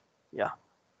stuff. Yeah.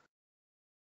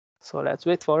 So let's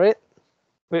wait for it.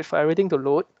 Wait for everything to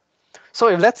load. So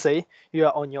if let's say you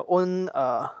are on your own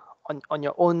on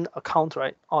your own account,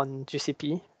 right, on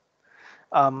GCP,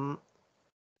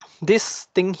 this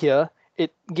thing here,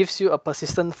 it gives you a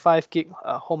persistent 5 gig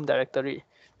home directory,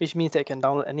 which means that you can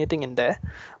download anything in there.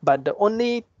 But the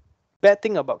only bad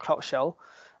thing about Cloud Shell,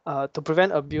 to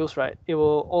prevent abuse, right, it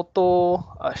will auto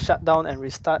shut down and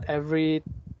restart every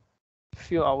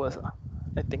few hours,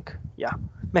 I think. Yeah,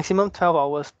 maximum 12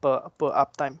 hours per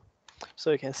uptime.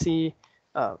 So you can see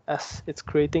as it's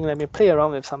creating, let me play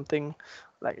around with something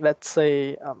like, let's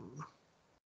say,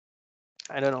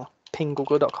 I don't know, ping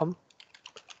google.com.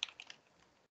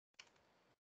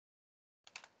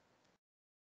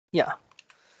 Yeah.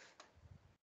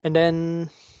 And then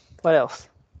what else?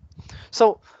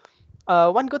 So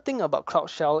one good thing about Cloud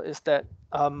Shell is that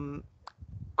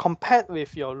compared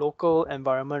with your local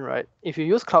environment, right? If you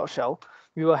use Cloud Shell,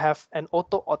 you will have an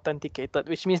auto-authenticated,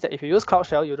 which means that if you use Cloud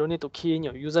Shell, you don't need to key in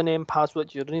your username,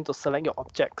 password, you don't need to select your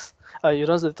objects, you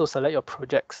don't need to select your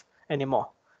projects anymore.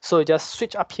 So you just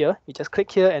switch up here, you just click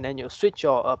here, and then you switch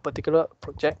your particular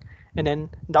project, and then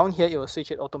down here, it will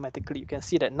switch it automatically. You can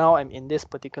see that now I'm in this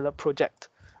particular project,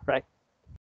 right?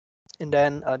 And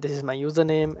then this is my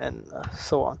username and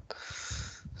so on.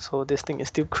 So this thing is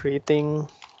still creating,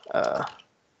 I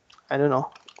don't know,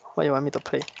 what you want me to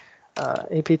play?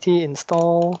 Apt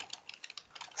install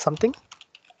something.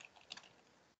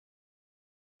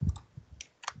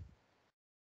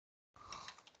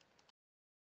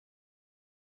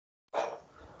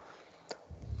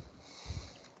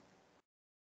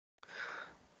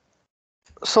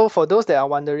 So for those that are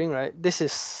wondering, right,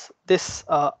 this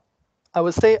I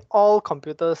would say all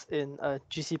computers in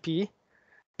GCP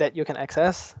that you can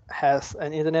access has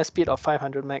an internet speed of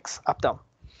 500 megs up down.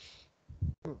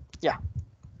 Yeah.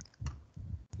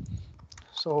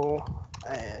 So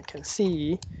I can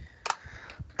see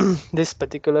this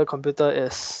particular computer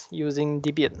is using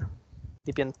Debian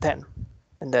 10,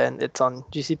 and then it's on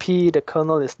GCP. The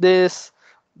kernel is this,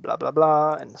 blah blah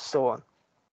blah, and so on.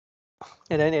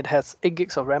 And then it has 8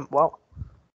 gigs of RAM. Wow.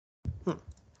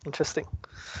 Interesting.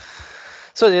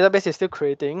 So the database is still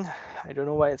creating. I don't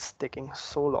know why it's taking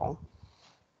so long.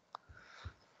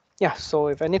 Yeah, so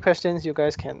if any questions, you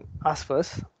guys can ask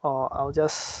first, or I'll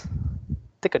just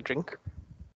take a drink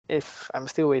if I'm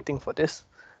still waiting for this.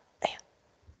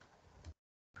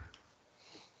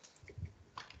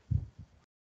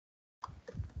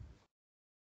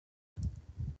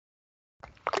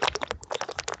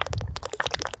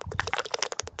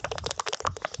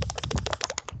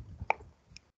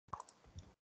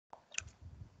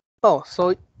 Oh,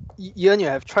 so Ian, you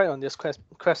have tried on this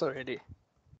quest already.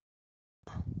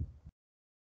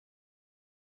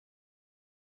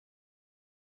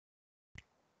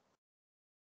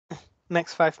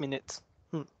 Next 5 minutes.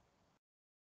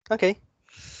 Okay,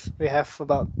 we have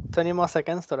about 20 more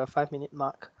seconds to the 5-minute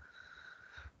mark.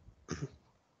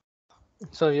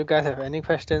 So if you guys have any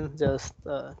questions, just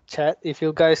chat. If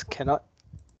you guys cannot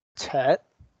chat,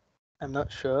 I'm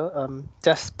not sure,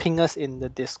 just ping us in the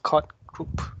Discord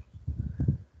group.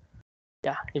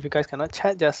 Yeah, if you guys cannot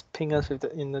chat, just ping us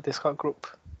in the Discord group.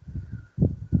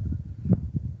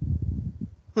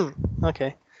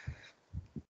 Okay.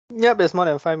 Yep, it's more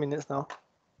than 5 minutes now.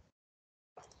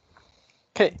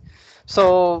 Okay,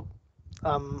 so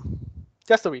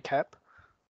just to recap,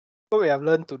 what we have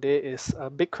learned today is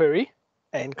BigQuery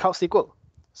and Cloud SQL.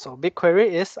 So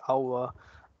BigQuery is our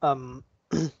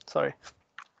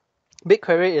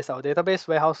BigQuery is our database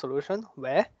warehouse solution,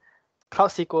 where Cloud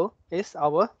SQL is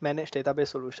our managed database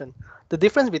solution. The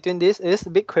difference between this is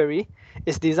BigQuery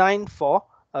is designed for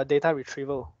data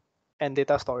retrieval and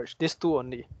data storage, these two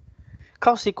only.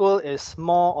 Cloud SQL is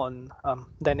more on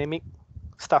dynamic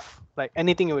stuff, like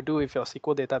anything you would do with your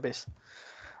SQL database.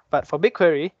 But for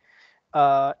BigQuery,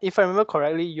 if I remember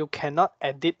correctly, you cannot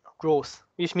edit rows,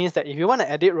 which means that if you want to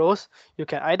edit rows, you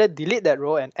can either delete that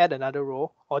row and add another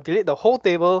row, or delete the whole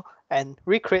table and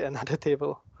recreate another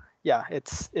table. Yeah,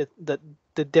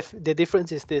 the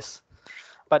difference is this.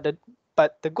 But the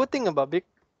good thing about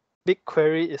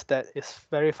BigQuery is that it's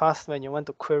very fast when you want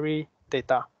to query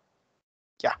data.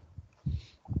 Yeah.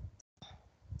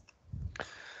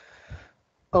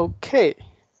 Okay.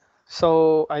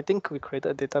 So I think we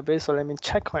created a database. So let me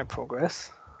check my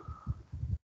progress.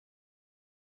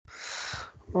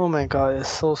 Oh my god, it's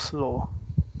so slow.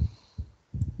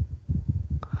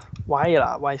 Why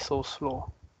lah? Why so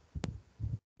slow?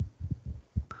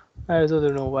 I also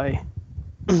don't know why.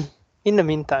 In the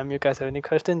meantime, you guys have any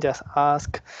questions, just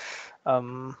ask.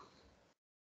 Yep,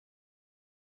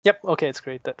 okay, it's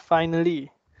created. Finally.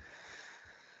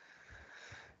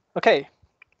 Okay.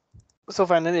 So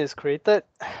finally it's created.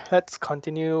 Let's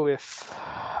continue with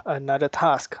another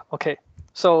task. Okay,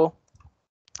 so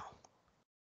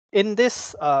in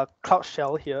this cloud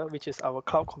shell here, which is our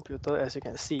cloud computer, as you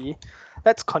can see,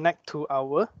 let's connect to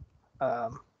our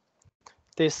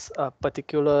this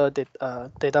particular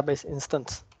database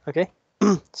instance. Okay,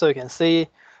 so you can see,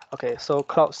 okay, so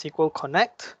Cloud SQL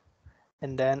Connect,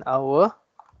 and then our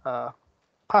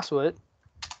password,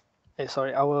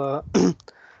 sorry, our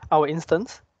our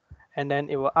instance, and then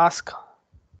it will ask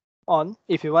on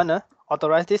if you wanna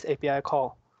authorize this API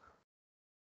call.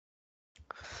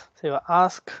 So you will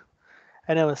ask,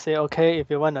 and then we'll say, okay, if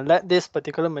you want to let this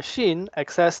particular machine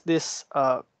access this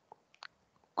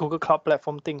Google Cloud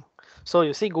Platform thing. So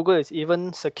you see Google is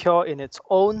even secure in its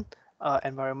own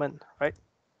environment, right?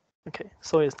 Okay,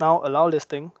 so it's now allow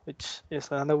listing, which is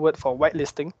another word for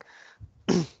whitelisting.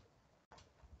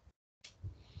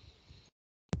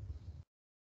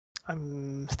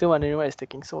 I'm still wondering why it's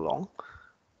taking so long.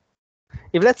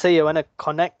 If let's say you want to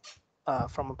connect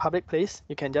from a public place,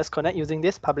 you can just connect using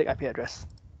this public IP address.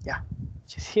 Yeah,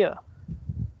 which is here.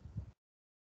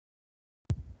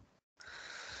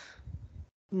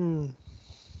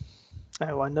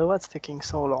 I wonder what's taking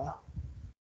so long.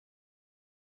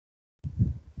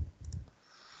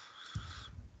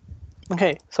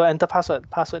 Okay, so enter password.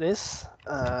 Password is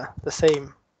the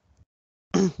same.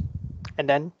 And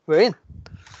then we're in.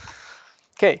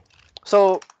 Okay,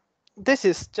 so this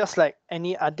is just like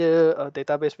any other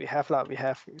database we have. We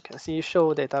have, you can see,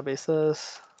 show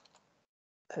databases.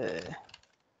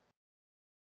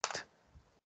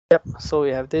 Yep, so we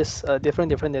have this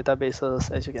different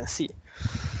databases, as you can see.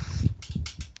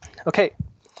 Okay,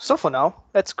 so for now,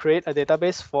 let's create a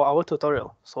database for our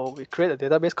tutorial. So we create a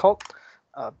database called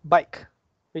bike,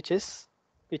 which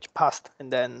passed,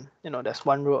 and then there's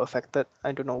one row affected.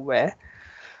 I don't know where.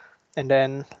 And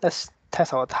then let's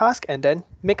test our task and then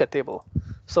make a table.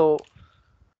 So,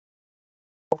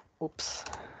 oops.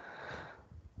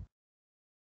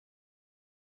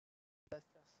 Let's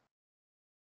just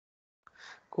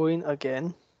go in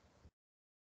again.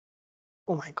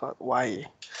 Oh my God, why?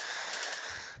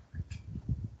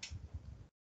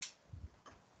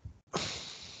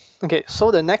 Okay,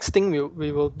 so the next thing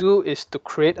we will do is to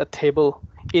create a table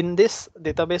in this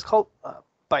database called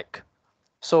bike.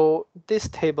 So this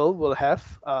table will have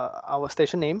our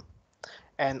station name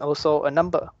and also a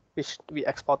number, which we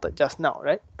exported just now,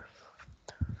 right?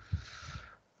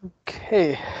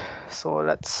 Okay, so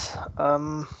let's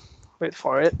wait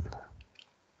for it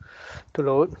to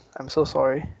load. I'm so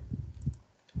sorry.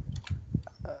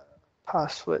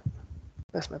 Password.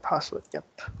 That's my password. Yep.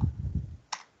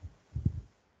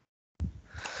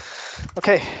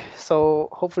 Okay, so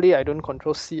hopefully I don't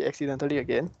Control C accidentally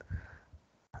again.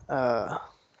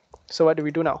 So what do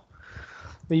we do now?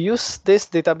 We use this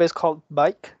database called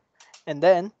bike, and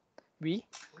then we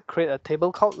create a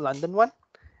table called London 1,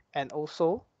 and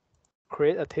also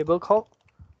create a table called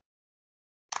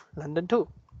London 2.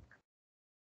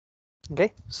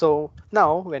 Okay, so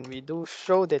now when we do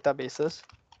show databases,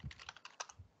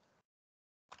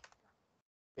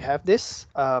 we have this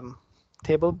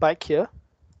table bike here.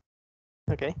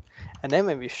 Okay, and then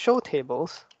when we show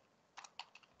tables,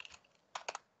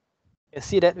 you can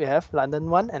see that we have London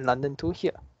 1 and London 2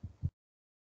 here.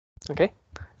 Okay,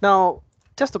 now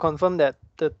just to confirm that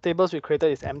the tables we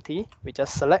created is empty, we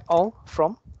just select all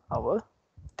from our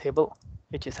table,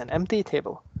 which is an empty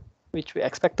table, which we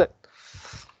expected.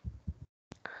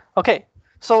 Okay,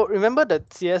 so remember the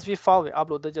CSV file we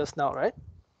uploaded just now, right?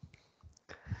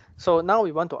 So now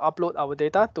we want to upload our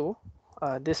data to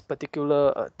this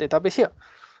particular database here.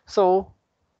 So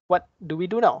what do we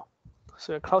do now?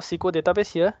 So a Cloud SQL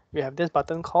database here, we have this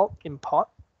button called import.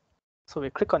 So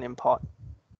we click on import,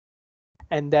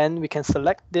 and then we can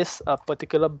select this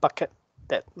particular bucket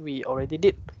that we already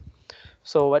did.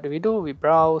 So what do? We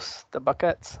browse the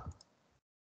buckets,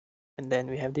 and then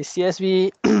we have this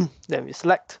CSV, then we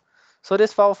select. So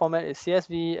this file format is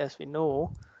CSV, as we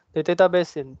know, the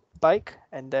database in bike,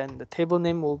 and then the table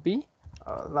name will be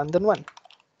London 1,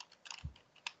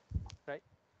 right?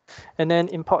 And then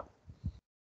import.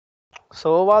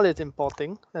 So while it's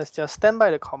importing, let's just stand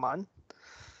by the command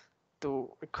to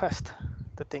request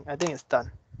the thing. I think it's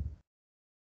done.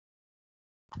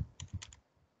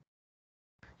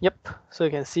 Yep, so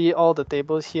you can see all the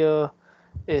tables here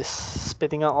is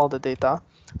spitting out all the data.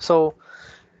 So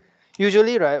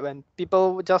usually, right, when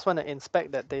people just want to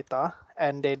inspect that data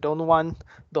and they don't want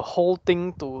the whole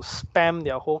thing to spam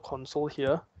their whole console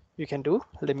here, you can do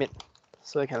limit.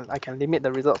 So I can limit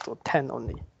the result to 10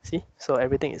 only. See, so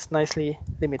everything is nicely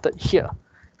limited here,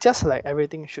 just like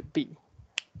everything should be.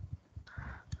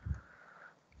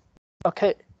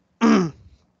 Okay. And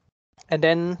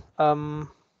then oh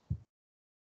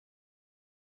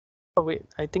wait,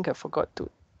 I think I forgot to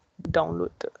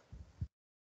download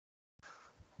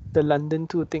the London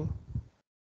 2 thing.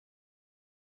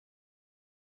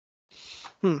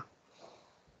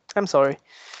 I'm sorry.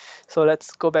 So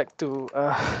let's go back to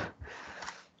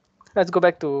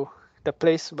the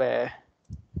place where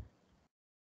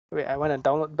I want to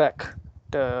download back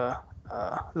the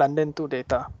London 2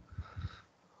 data.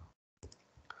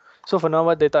 So for now,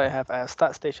 what data I have? I have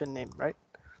start station name, right?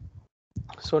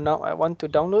 So now I want to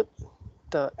download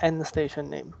the end station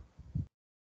name.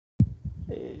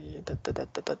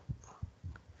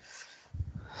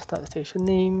 Start station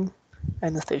name,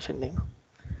 end station name.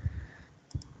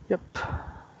 Yep.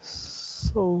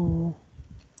 So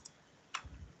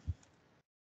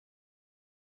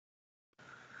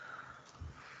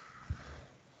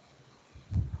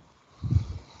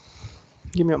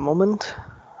give me a moment.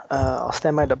 I'll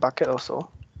stand by the bucket also.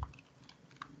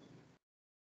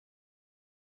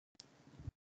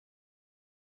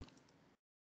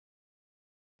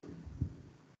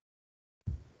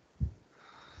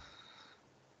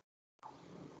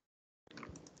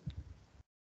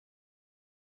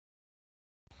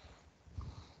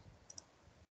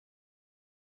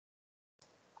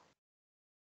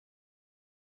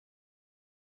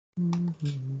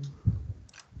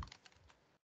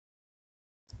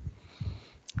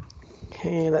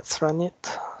 Okay, let's run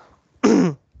it.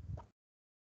 And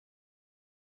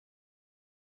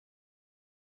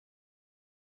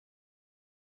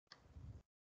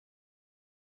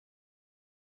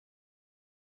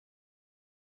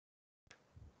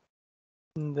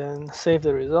then save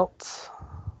the results.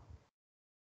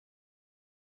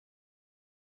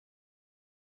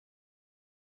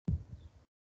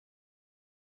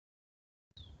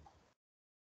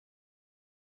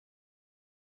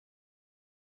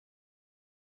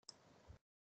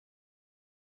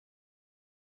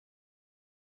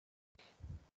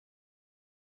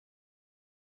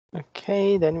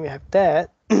 Okay, then we have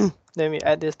that. Then we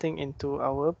add this thing into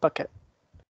our bucket,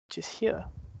 which is here.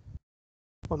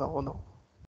 Oh no, oh no.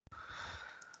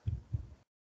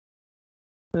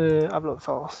 Upload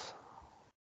files.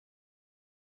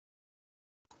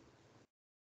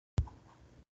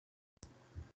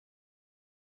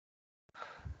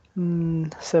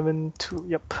 7.2,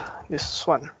 yep, this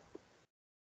one.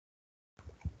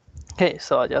 Okay,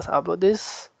 so I'll just upload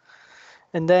this.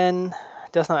 And then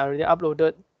just now I already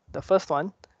uploaded the first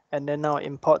one, and then now I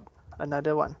import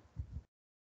another one,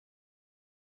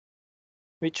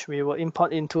 which we will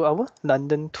import into our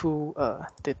London 2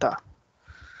 data.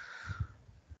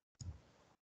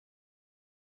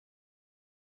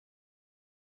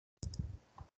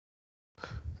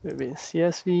 Maybe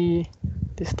CSV,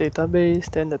 this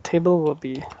database, then the table will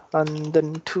be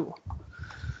London 2.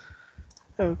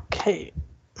 Okay.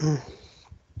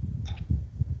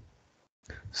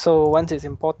 So once it's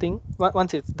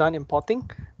done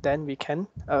importing, then we can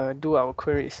do our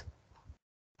queries.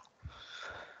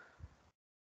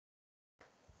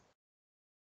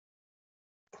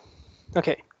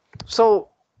 Okay, so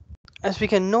as we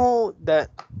can know that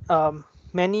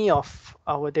many of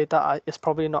our data is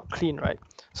probably not clean, right?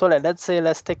 So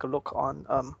let's take a look on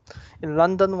in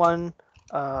London 1,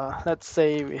 let's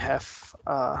say we have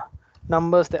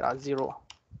numbers that are 0,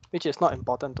 which is not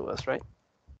important to us, right?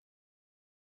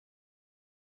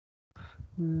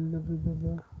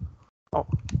 Oh,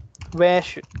 where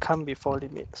should come before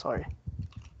limit, sorry.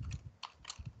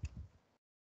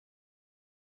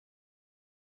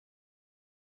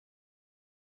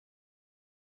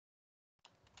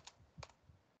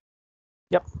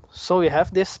 Yep, so we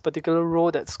have this particular row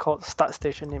that's called start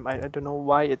station name. I don't know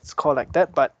why it's called like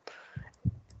that, but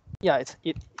yeah,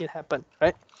 it happened,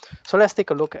 right? So let's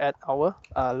take a look at our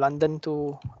London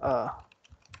 2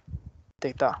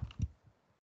 data.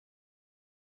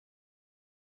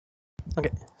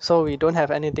 Okay, so we don't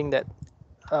have anything that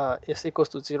is equals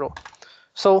to 0.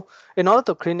 So in order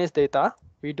to clean this data,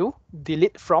 we do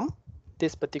delete from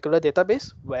this particular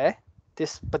database where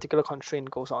this particular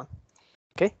constraint goes on.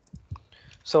 Okay,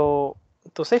 so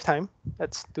to save time,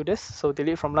 let's do this. So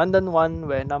delete from London 1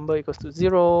 where number equals to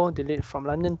 0, delete from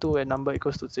London 2 where number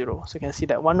equals to 0. So you can see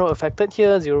that 1 row affected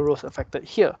here, 0 rows affected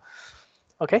here.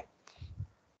 Okay,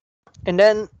 and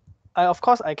then of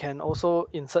course I can also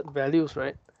insert values,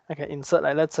 right? I can insert,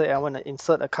 like let's say I want to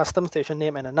insert a custom station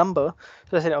name and a number.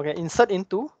 So I say, okay, insert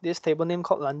into this table name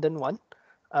called London 1,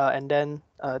 and then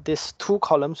these 2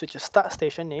 columns, which is start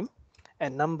station name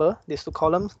and number. These 2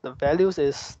 columns, the values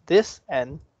is this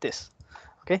and this.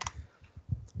 Okay,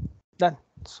 done.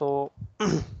 So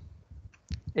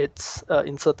it's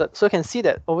inserted. So you can see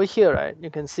that over here, right? You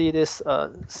can see this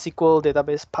SQL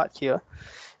database part here.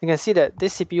 You can see that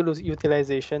this CPU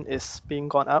utilization is being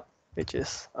gone up, which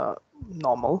is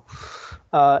normal.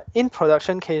 In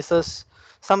production cases,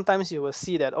 sometimes you will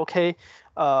see that, okay,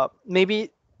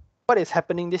 maybe what is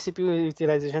happening, this CPU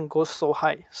utilization goes so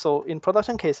high. So in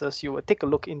production cases, you will take a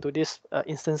look into these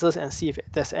instances and see if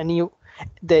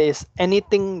there is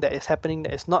anything that is happening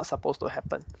that is not supposed to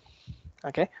happen.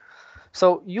 Okay,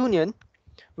 so union,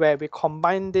 where we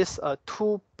combine these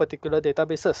two particular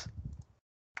databases.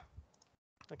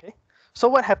 Okay, so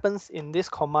what happens in this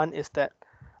command is that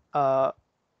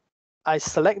I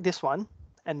select this one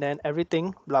and then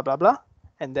everything blah blah blah,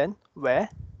 and then where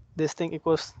this thing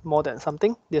equals more than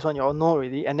something, this one you all know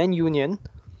already, and then union,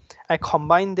 I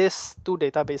combine these two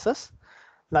databases,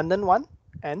 London 1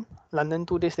 and London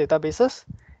 2, these databases,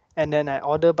 and then I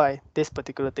order by this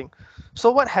particular thing.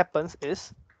 So what happens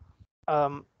is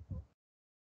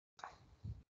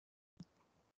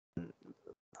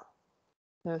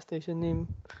station name.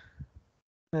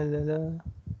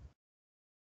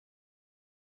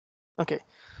 Okay,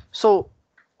 so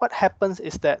what happens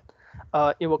is that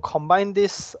it will combine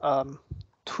this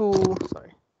two.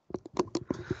 Sorry.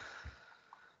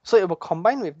 So it will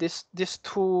combine with these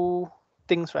two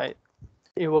things, right?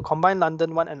 It will combine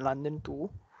London 1 and London 2,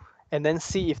 and then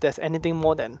see if there's anything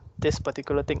more than this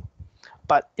particular thing.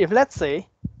 But if let's say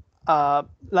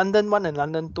London 1 and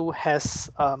London 2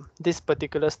 has this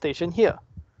particular station here,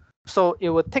 so it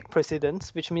will take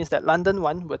precedence, which means that London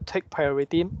 1 will take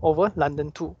priority over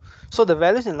London 2. So the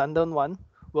values in London 1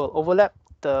 will overlap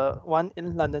the one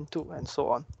in London 2 and so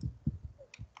on.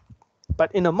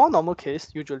 But in a more normal case,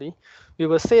 usually, we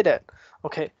will say that,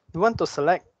 okay, we want to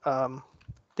select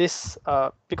this,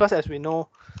 because as we know,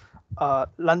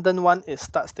 London 1 is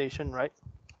start station, right?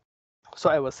 So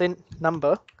I will say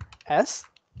number as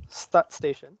start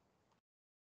station.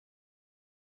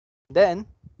 Then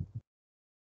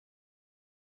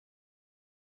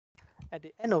at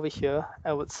the end over here,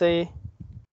 I would say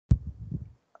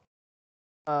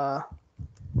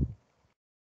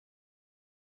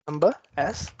number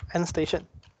as end station.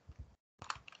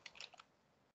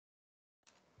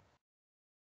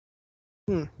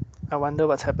 I wonder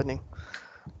what's happening.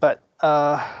 But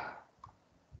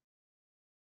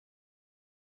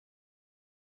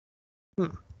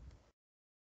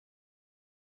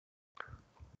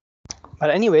But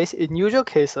anyways, in usual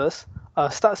cases,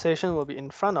 start station will be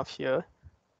in front of here,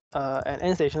 and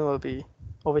end station will be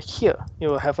over here. You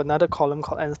will have another column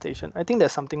called end station. I think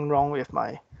there's something wrong with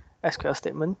my SQL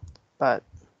statement, but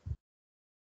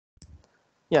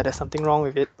yeah, there's something wrong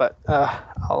with it. But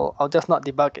I'll just not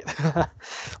debug it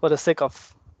for the sake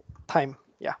of time.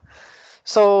 Yeah.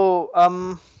 So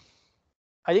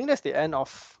I think that's the end of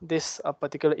this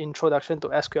particular introduction to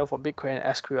SQL for BigQuery and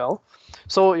SQL.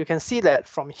 So you can see that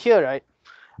from here, right?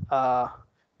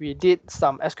 We did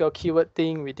some SQL keyword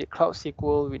thing, we did Cloud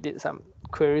SQL, we did some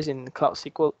queries in Cloud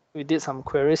SQL, we did some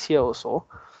queries here also.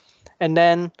 And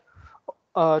then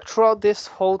throughout this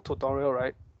whole tutorial,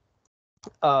 right,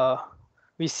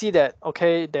 we see that,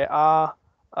 okay, there are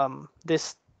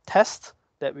this test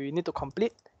that we need to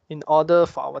complete in order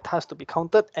for our task to be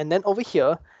counted. And then over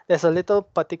here, there's a little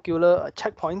particular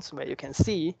checkpoints where you can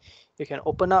see, you can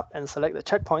open up and select the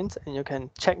checkpoints and you can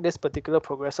check this particular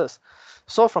progresses.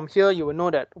 So from here, you will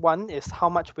know that 1 is how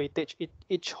much weightage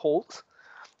each holds,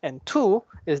 and 2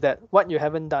 is that what you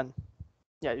haven't done.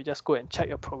 Yeah, you just go and check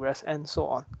your progress and so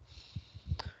on.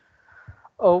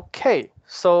 Okay,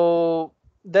 so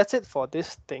that's it for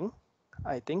this thing,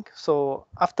 I think. So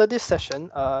after this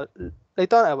session,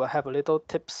 later on I will have a little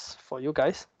tips for you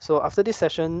guys. So after this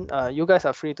session, you guys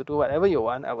are free to do whatever you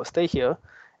want. I will stay here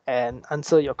and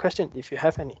answer your question if you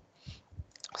have any.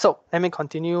 So let me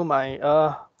continue my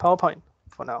PowerPoint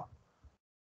for now.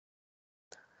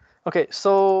 Okay,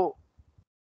 so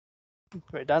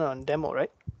we're done on demo,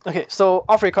 right? Okay, so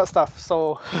off record stuff.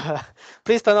 So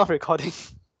please turn off recording.